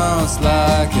almost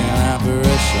like an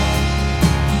apparition,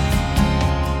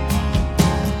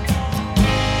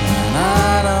 and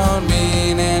I don't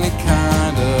mean any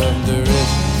kind of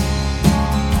derision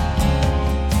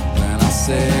when I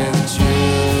say that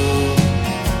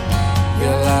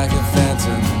you're like a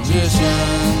phantom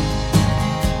magician.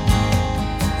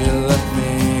 You left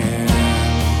me in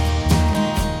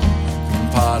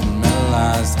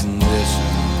compartmentalized condition.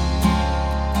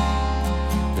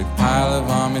 Big pile of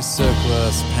army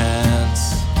surplus pants,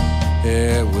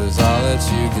 it was all that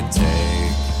you could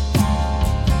take.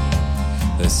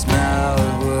 The smell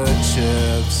of wood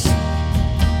chips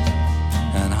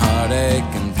and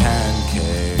heartache and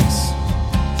pancakes.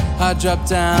 I dropped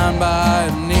down by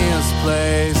Neil's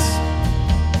place,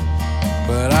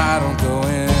 but I don't go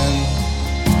in.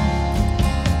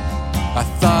 I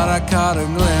thought I caught a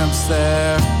glimpse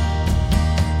there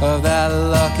of that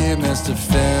lucky Mr.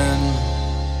 Finn.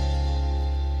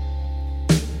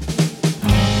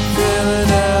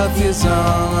 Philadelphia's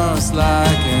almost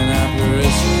like an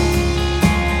apparition,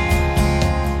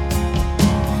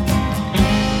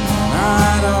 and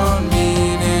I don't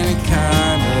mean any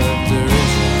kind of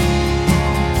derision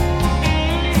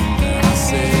when I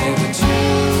say that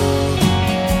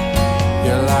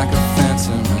you're like a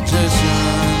phantom magician.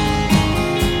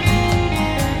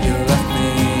 You left me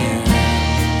in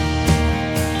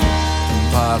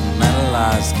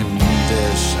compartmentalized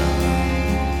condition.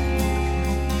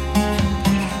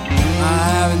 I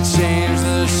haven't changed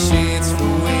the sheets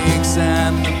for weeks,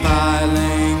 and the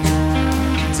piling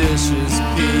dishes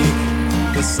peak.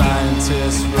 The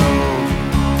scientist's robe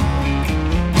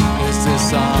is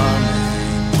disarming,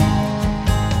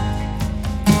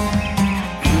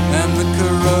 and the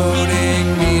corroding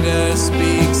meter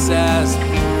speaks as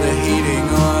the heating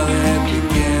oil it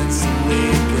begins to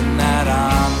leak, and that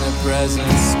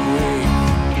omnipresent squeak,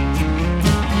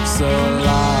 so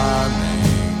alarming.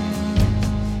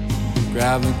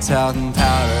 Grab the talcum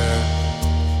powder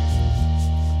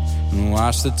and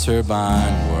watch the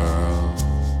turbine whirl.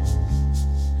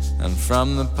 And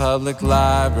from the public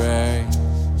library,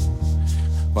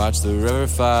 watch the river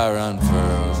fire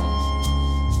unfurl.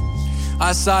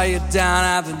 I saw you down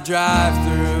at the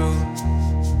drive-thru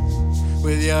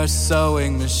with your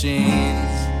sewing machines.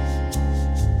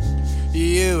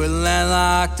 You were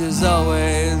landlocked as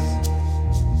always.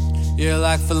 You're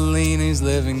like Fellini's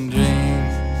living dream.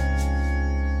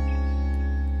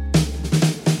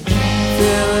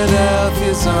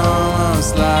 Philadelphia's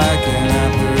almost like an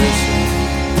apparition,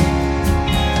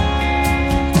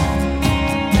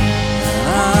 and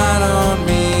I don't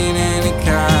mean any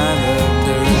kind of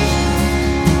derision.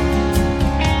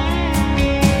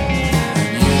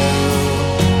 And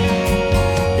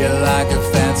you're like a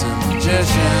phantom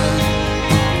magician.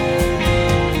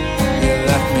 You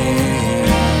left me in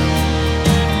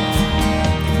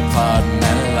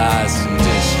compartmentalized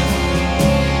condition.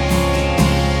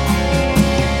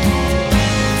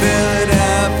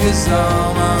 Philadelphia's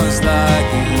almost like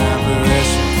an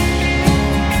apparition,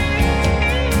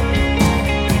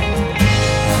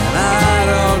 and I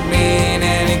don't mean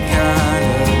any kind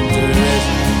of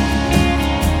derision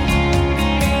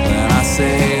when I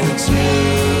say that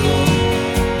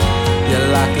you're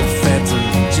like a phantom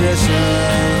magician.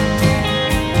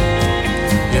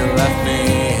 You left me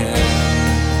in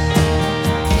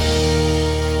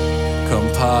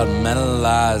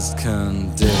compartmentalized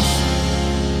condition.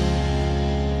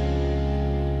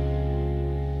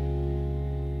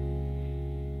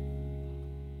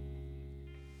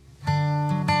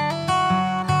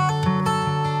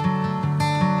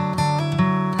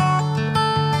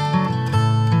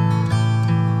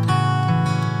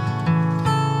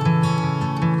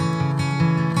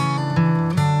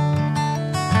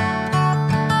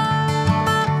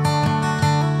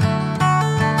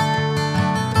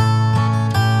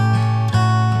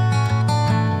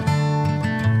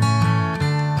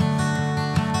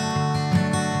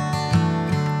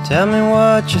 Tell me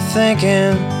what you're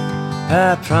thinking,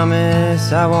 I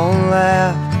promise I won't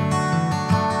laugh.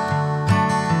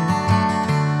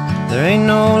 There ain't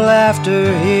no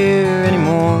laughter here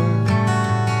anymore.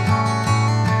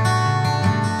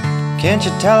 Can't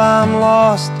you tell I'm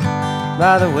lost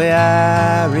by the way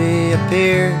I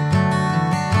reappear?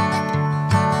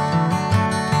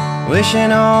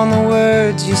 Wishing on the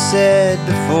words you said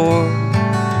before.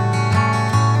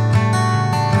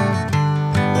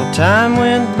 Time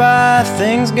went by,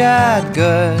 things got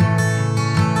good.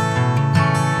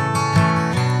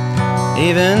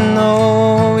 Even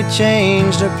though we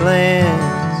changed our plans,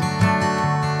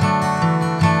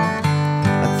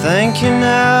 I'd thank you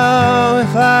now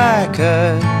if I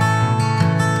could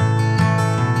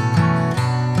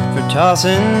for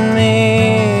tossing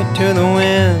me to the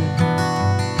wind.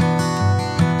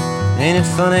 Ain't it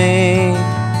funny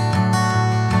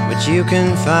what you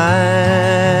can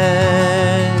find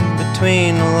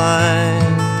between the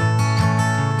lines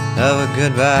of a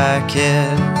goodbye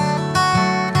kiss?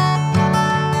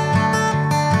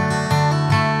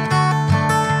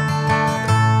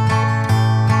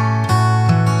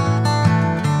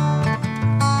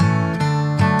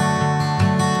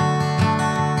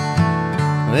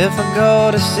 If I go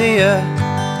to see you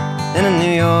in a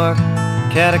New York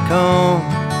catacomb,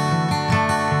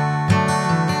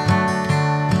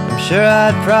 I'm sure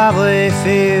I'd probably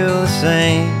feel the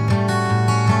same.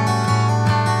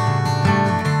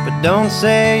 Don't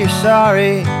say you're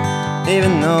sorry,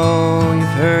 even though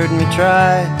you've heard me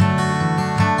try.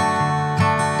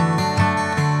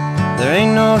 There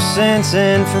ain't no sense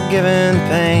in forgiving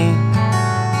pain.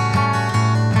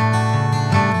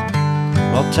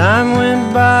 While time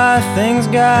went by, things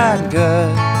got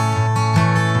good.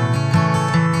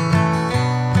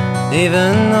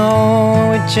 Even though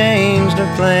we changed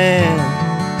our plans,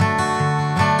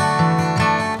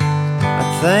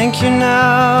 thank you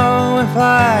now if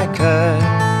I could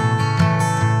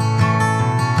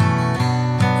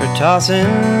for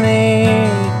tossing me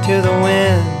to the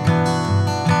wind.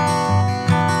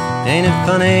 Ain't it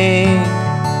funny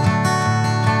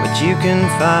what you can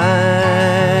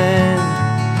find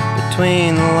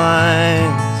between the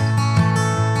lines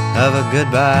of a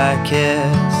goodbye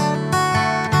kiss?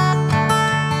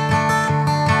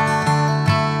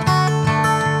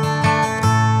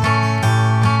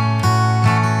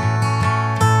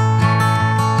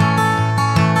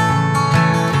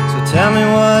 Tell me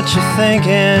what you're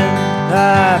thinking,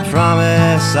 I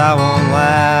promise I won't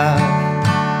laugh.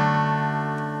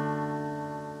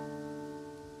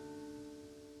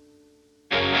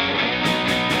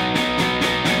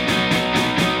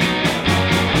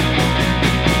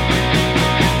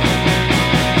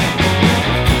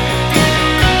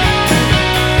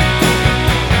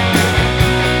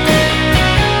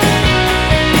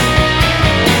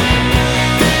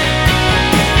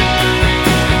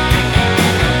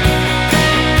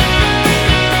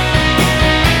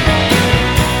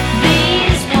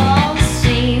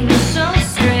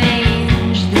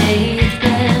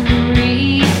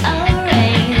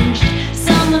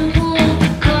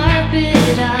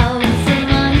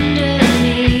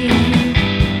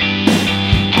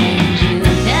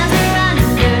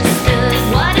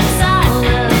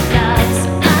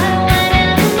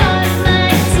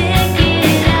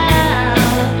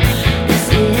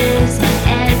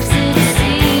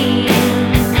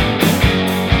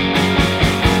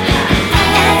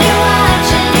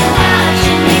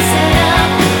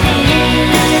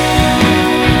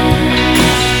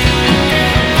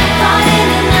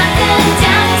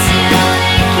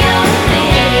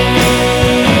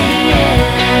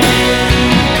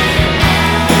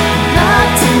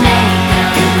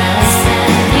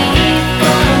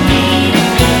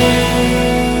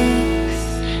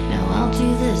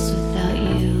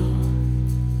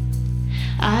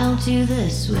 do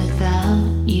this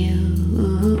without you.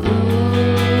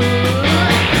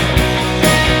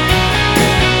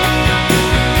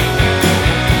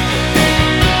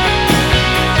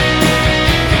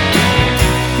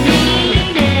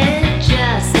 Needed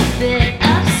just a bit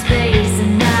of space,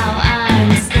 and now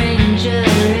I'm a stranger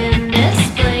in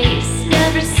this place.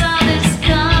 Never saw this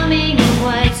coming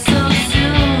quite so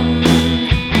soon.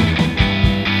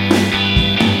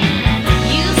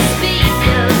 You speak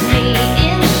of me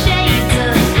in shades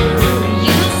of blue.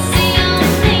 You see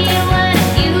only what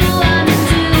you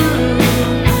undo.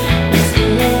 This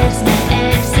is my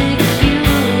execute.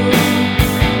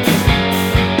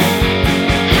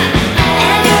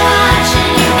 And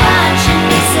you're watching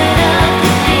me set up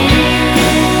the pin.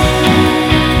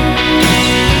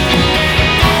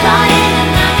 Flying and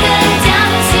knock it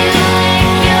down to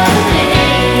lick your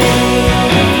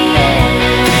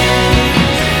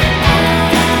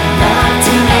Thought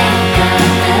to make a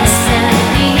mess and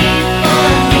need for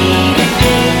me to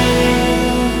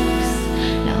fix.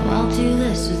 Now I'll do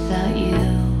this without you.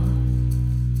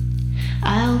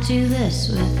 I'll do this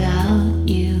without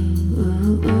you.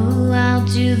 I'll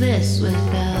do this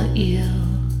without you.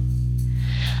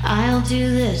 I'll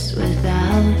do this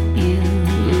without you.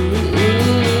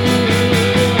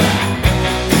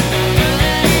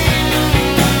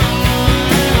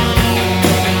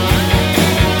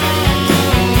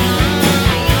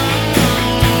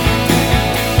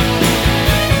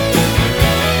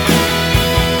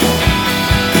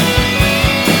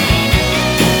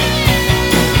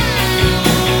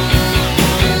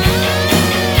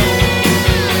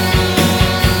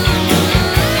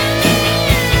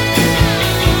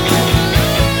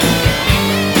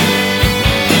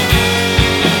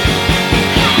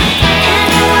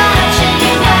 And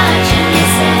you're watching me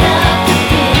set up the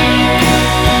pin.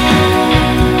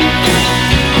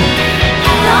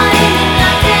 Flying and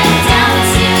knock it down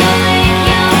to lick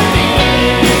your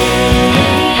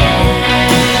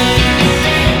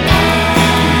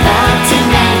About to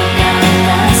make a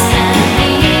mess and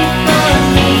need for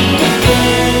me to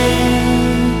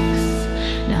fix.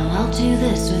 Now I'll do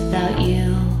this without you.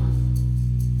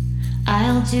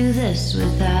 I'll do this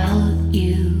without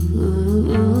you.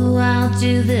 I'll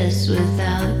do this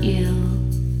without you.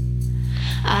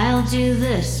 I'll do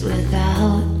this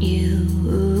without you.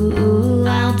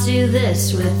 I'll do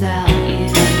this without you.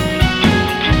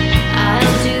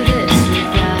 I'll do this without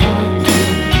you.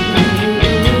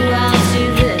 I'll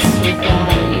do this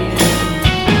without you.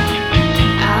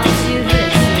 I'll do this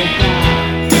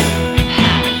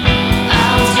without. I'll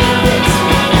do this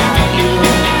without you.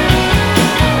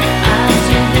 I'll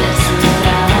do this without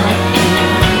you.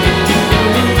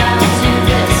 I'll do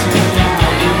this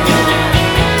without you.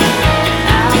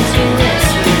 I'll do this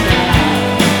without.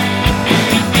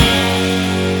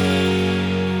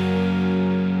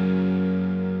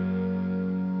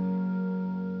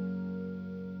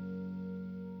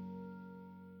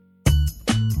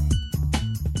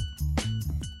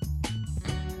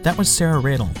 That was Sarah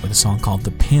Radel with a song called The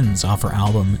Pins off her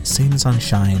album Satan Sun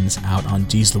Shines, out on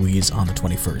Dees Louise on the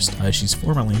 21st. She's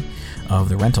formerly of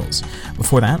The Rentals.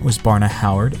 Before that was Barna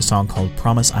Howard, a song called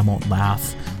Promise I Won't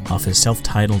Laugh off his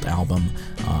self-titled album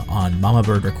on Mama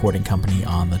Bird Recording Company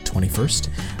on the 21st.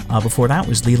 Before that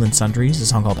was Leland Sundries, a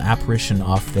song called Apparition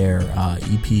off their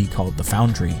EP called The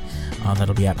Foundry.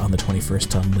 That'll be out on the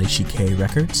 21st on Le Chiquet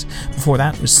Records. Before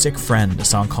that was Sick Friend, a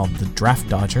song called The Draft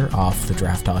Dodger off The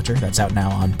Draft Dodger. That's out now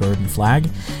on Bird and Flag.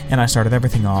 And I started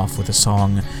everything off with a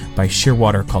song by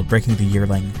Shearwater called Breaking the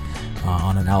Yearling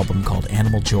on an album called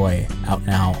Animal Joy, out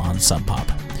now on Sub Pop.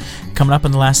 Coming up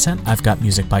in the last set, I've got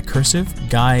music by Cursive,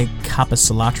 Guy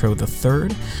Capisalatro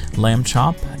III, Lamb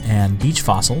Chop, and Beach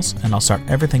Fossils, and I'll start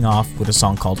everything off with a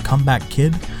song called Comeback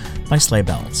Kid by Sleigh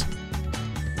Bells.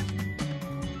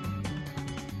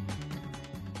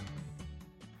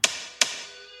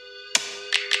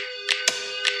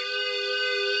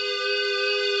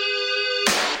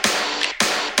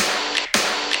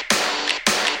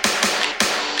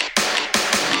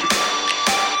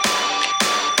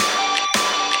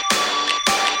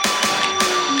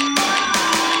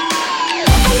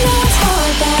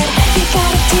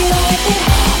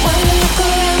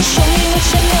 Show me what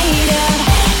you're made of.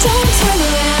 Don't turn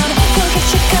around.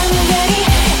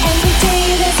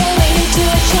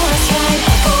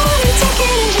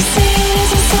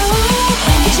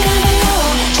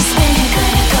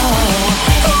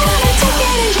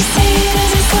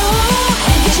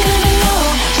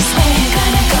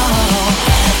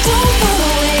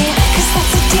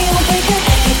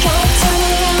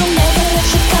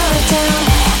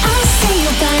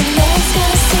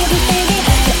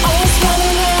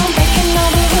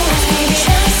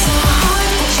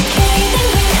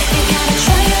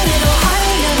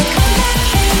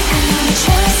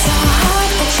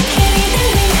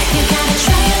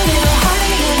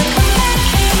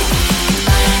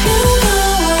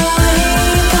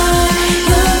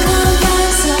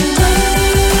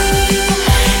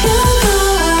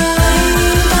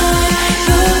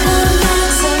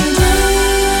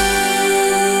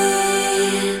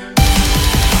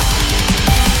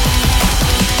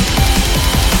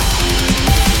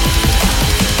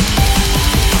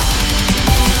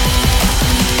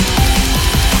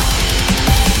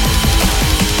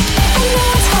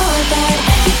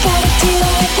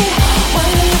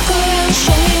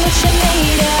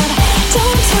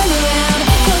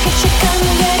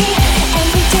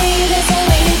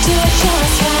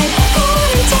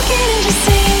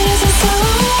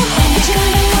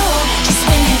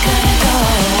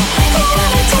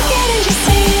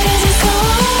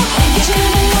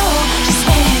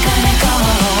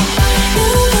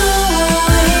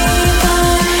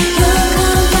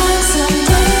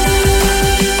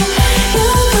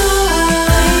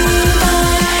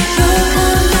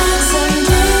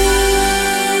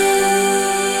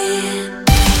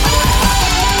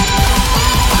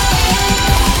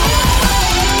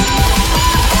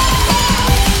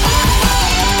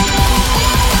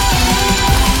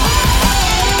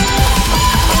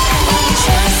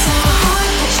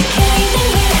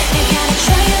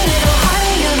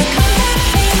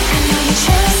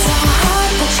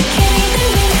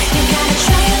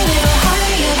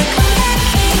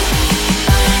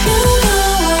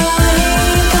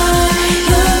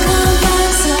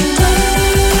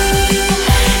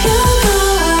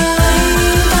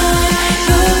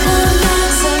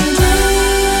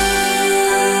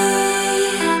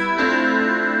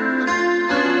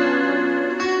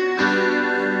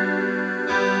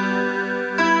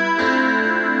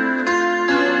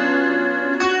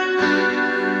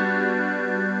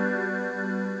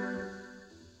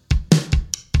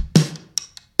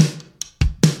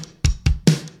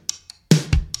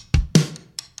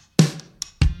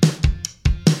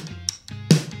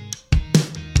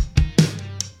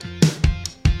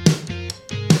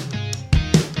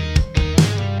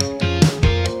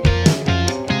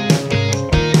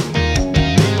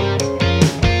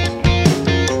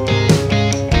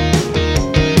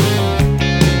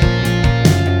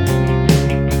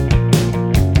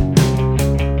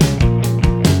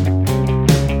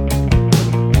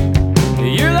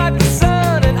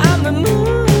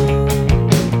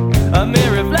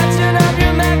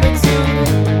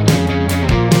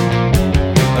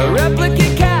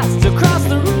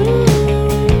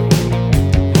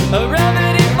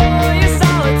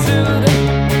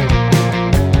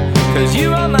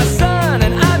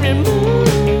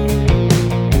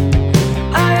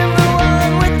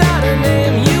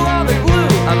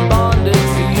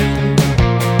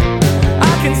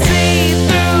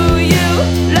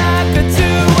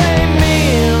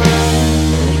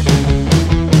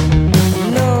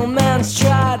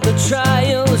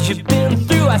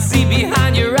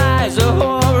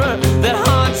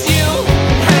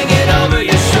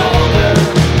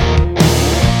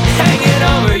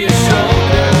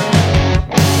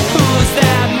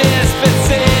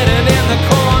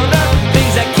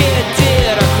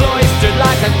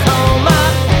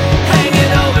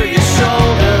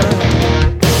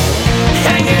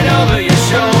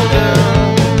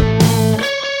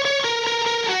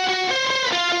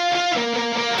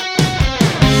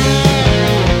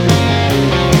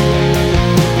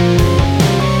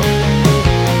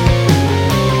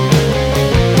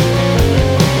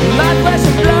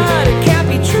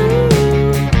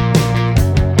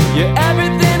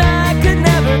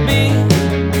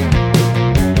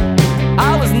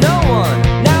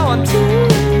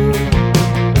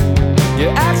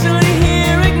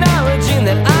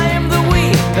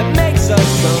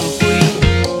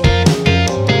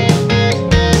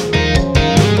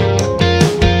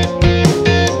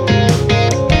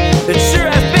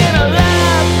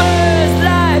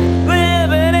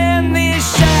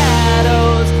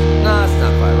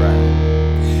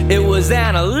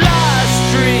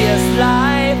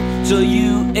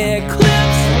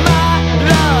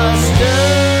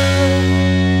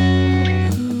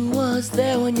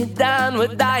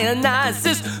 with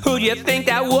Dionysus. Who do you think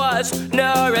that was,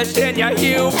 nourishing your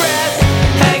hubris?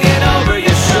 Hanging over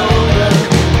your shoulder,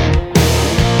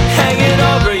 hanging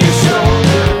over your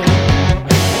shoulder.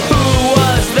 Who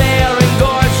was there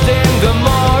engorged in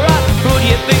Gomorrah? Who do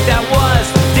you think that was,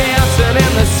 dancing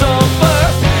in the sulfur?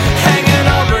 Hanging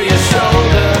over your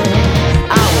shoulder.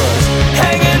 I was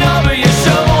hanging over your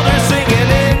shoulder, singing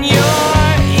in your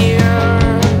ear.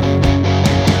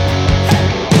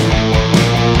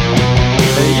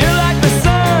 You're like the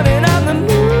sun and I'm the moon.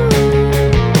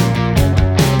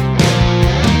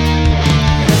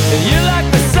 You're like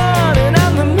the sun and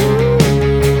I'm the moon.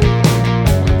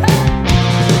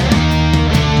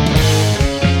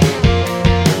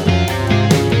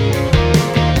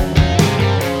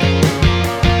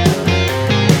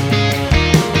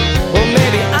 Well,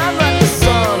 maybe I'm like the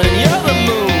sun and you're the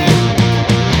moon.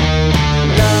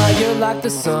 Nah, you're like the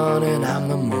sun and I'm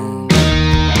the moon.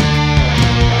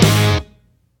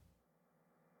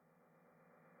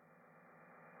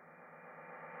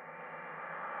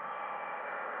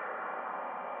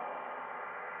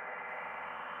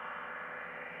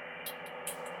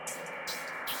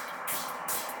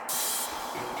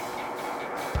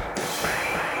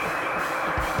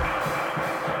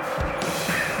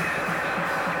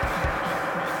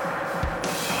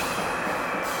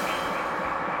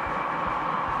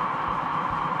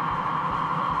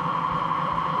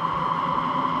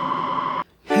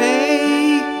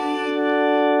 Hey,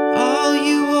 all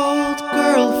you old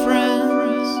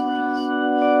girlfriends,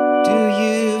 do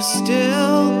you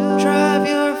still drive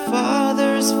your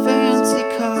father's fancy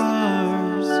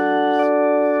cars?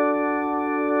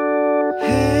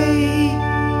 Hey,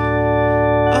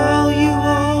 all you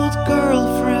old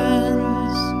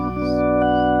girlfriends,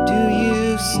 do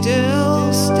you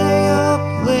still stay up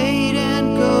late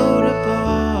and go to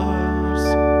bars?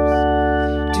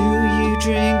 Do you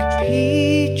drink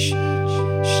peach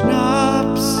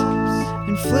schnapps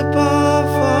and flip off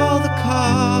all the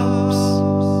cops?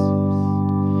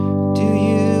 Do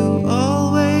you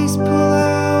always pull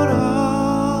out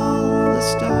all the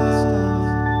stops?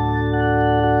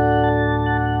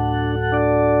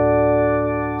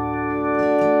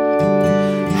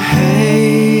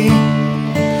 Hey,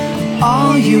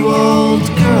 all you old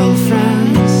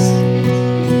girlfriends,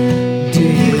 do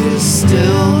you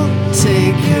still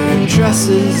take your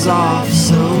dresses off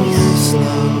so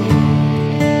slow?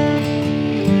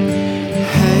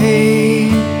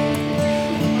 Hey,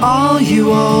 all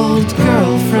you old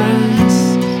girlfriends,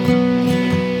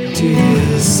 do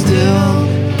you still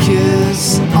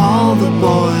kiss all the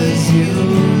boys you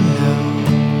know?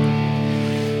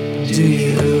 Do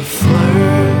you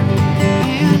flirt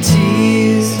and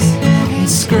tease and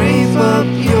scrape up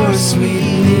your sweet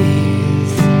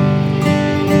knees?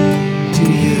 Do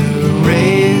you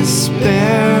race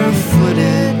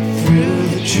barefooted through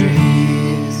the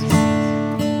trees?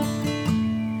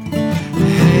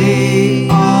 Hey,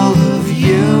 all of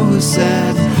you who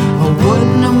said I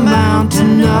wouldn't amount to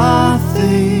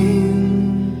nothing,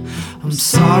 I'm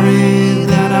sorry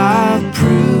that I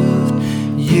proved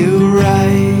you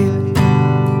right.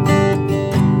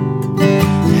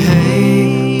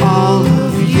 Hey, all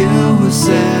of you who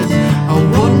said I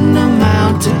wouldn't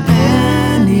amount to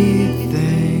anything,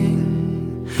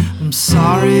 I'm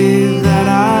sorry that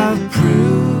I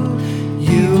proved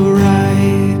you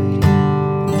right.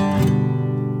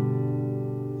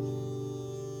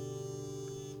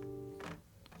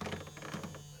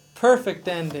 Perfect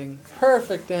ending.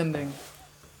 Perfect ending.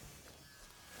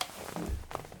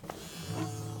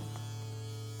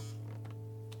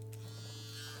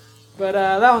 But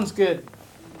that one's good.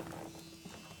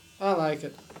 I like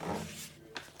it.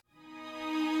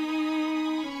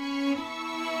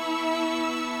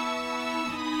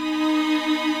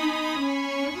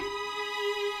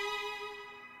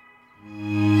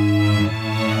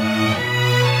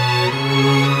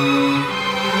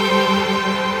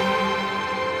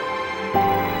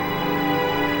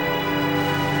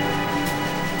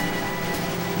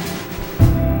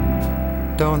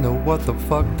 Don't know what the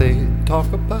fuck they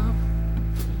talk about.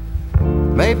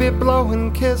 Maybe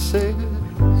blowing kisses,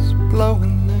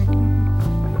 blowing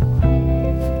names.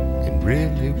 And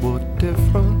really, what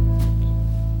difference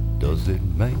does it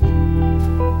make?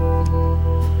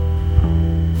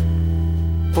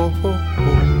 Oh, oh,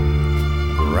 oh.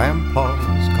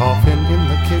 Grandpa's coughing in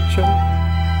the kitchen,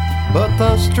 but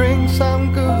the strings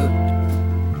sound good.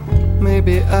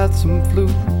 Maybe add some flute.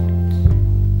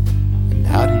 And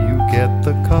how do you get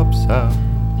the cups out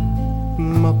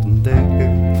up in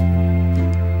there?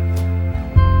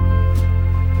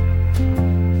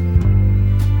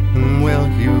 Well,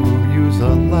 you use a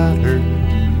ladder,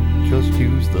 just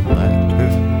choose the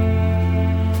latter.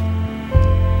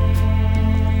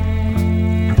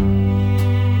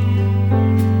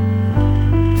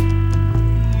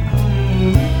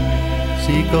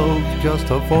 Seagulls just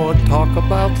avoid talk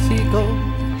about seagulls.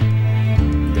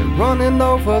 They're running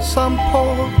over some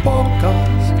poor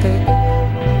guy's head.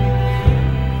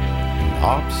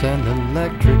 Harps and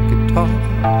electric guitar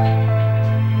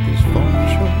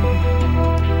dysfunction.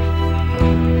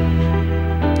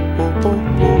 Oh, oh,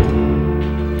 oh.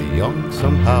 The young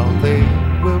somehow they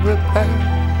will repair.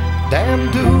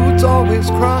 Damn dudes always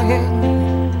crying,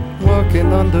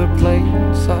 working under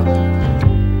plain sight.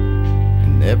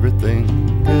 And everything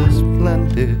is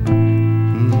splendid,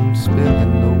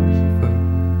 spilling over.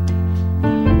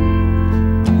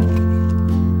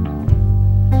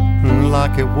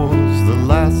 Like it was the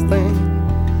last thing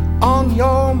on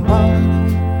your mind.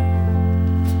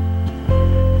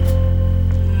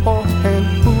 Oh, and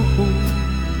ooh,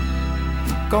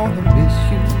 gonna miss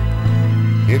you.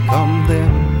 Here come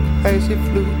them crazy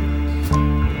flutes,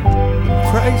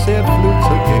 crazy flutes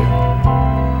again.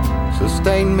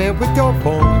 Sustain me with your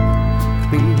voice,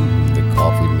 clean the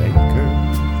coffee maker.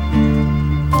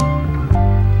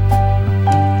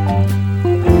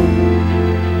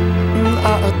 I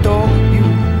adore you,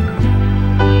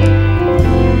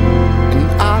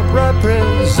 and I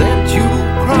represent you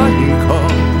crying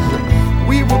 'cause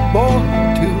we were born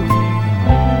to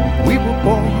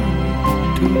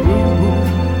rule.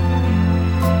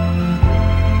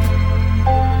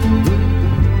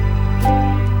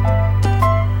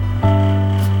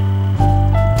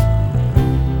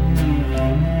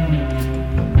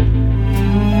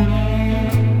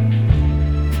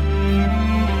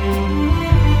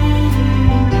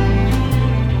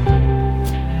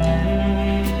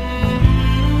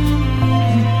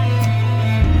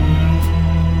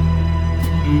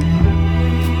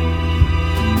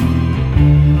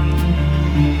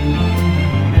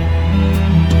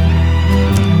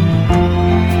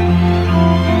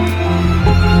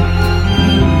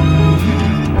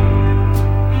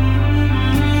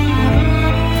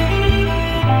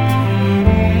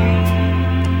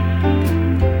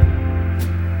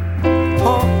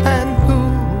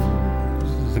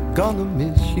 Gonna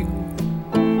miss you.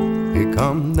 Here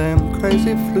come them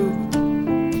crazy flutes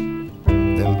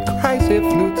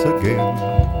again.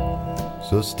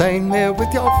 Sustain me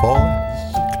with your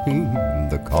voice, clean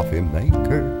the coffee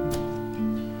maker.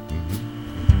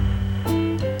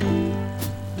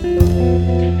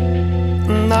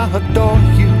 And I adore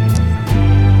you,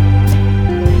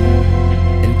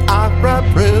 and I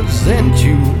represent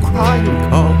you crying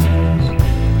 'cause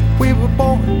we were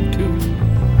born to.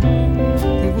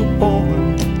 We were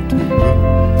born to rule.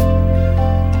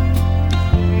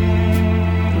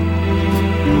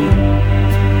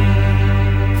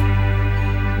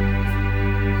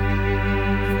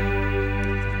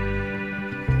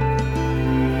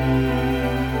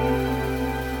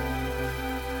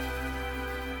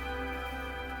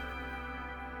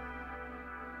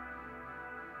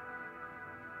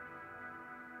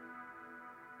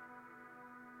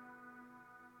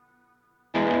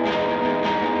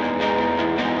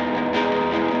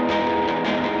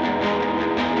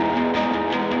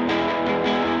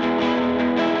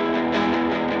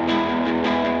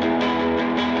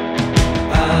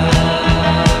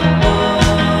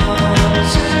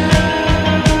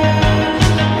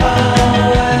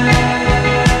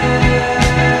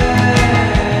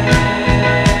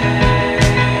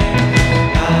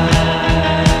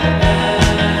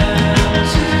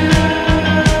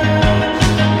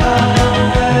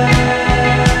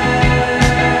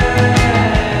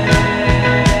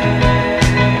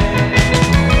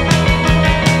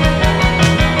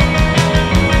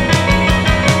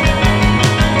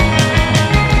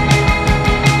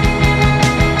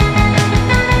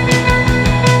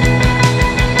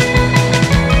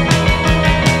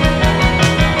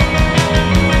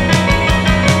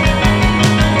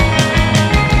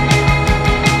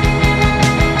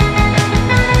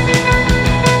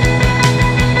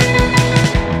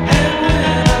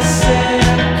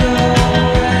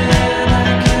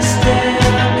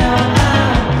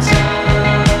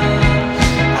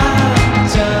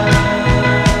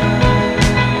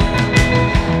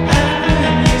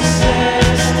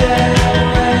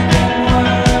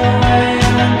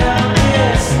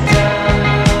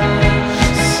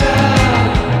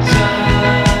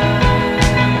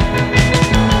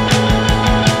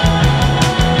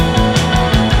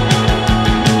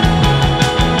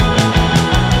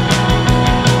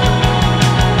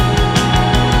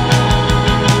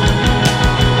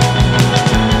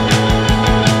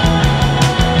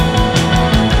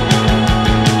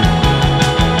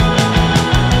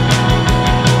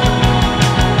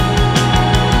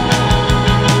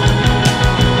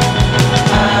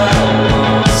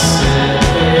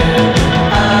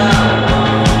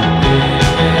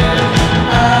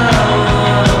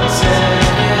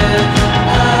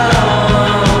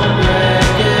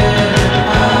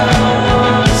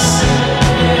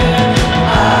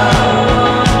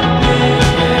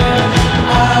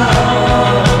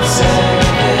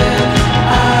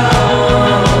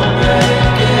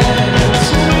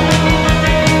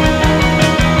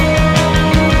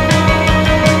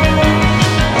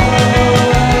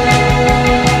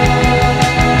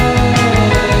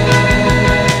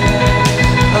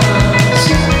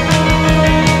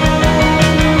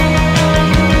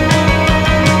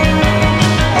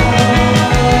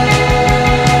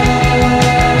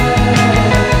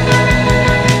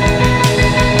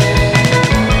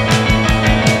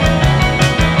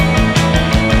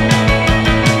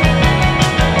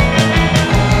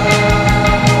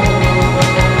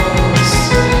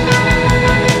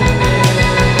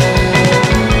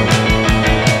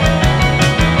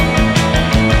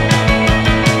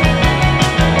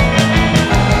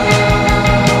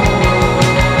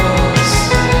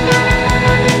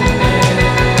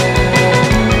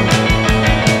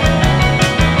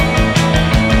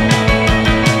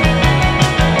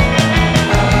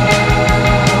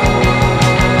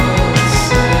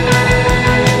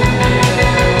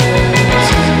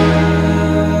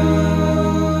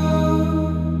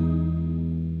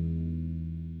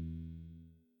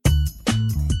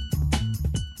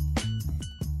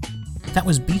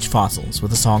 was Beach Fossils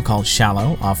with a song called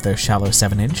Shallow off their Shallow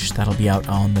 7-inch. That'll be out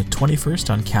on the 21st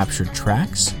on Captured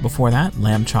Tracks. Before that,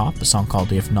 Lamb Chop, a song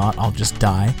called If Not, I'll Just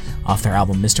Die off their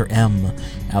album Mr. M,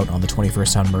 out on the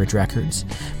 21st on Merge Records.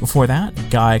 Before that,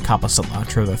 Guy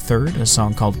Capasalatra III, a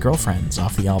song called Girlfriends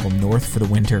off the album North for the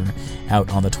Winter, out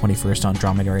on the 21st on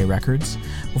Dromedary Records.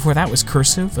 Before that was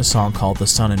Cursive, a song called The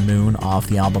Sun and Moon off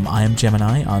the album I Am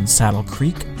Gemini on Saddle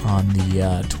Creek on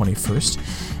the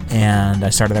 21st. And I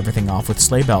started everything off with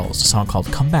Sleigh Bells, a song called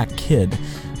Comeback Kid,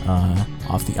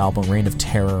 off the album Reign of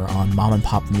Terror on Mom and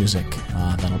Pop Music.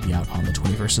 That'll be out on the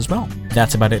 21st as well.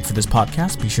 That's about it for this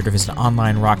podcast. Be sure to visit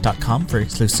OnlineRock.com for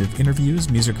exclusive interviews,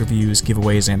 music reviews,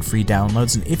 giveaways, and free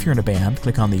downloads. And if you're in a band,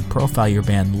 click on the Profile Your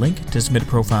Band link to submit a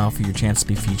profile for your chance to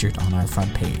be featured on our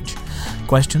front page.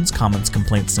 Questions, comments,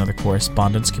 complaints, and other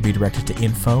correspondence can be directed to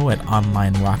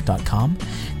info@OnlineRock.com.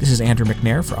 This is Andrew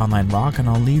McNair for Online Rock, and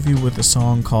I'll leave you with a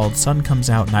song called Sun Comes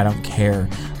Out and I Don't Care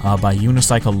by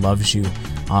Unicycle Loves You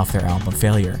off their album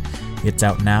Failure. It's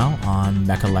out now on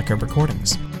Mecca Lecca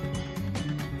Recordings.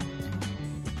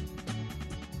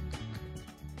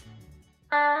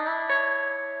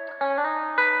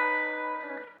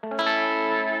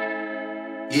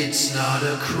 It's not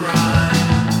a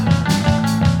crime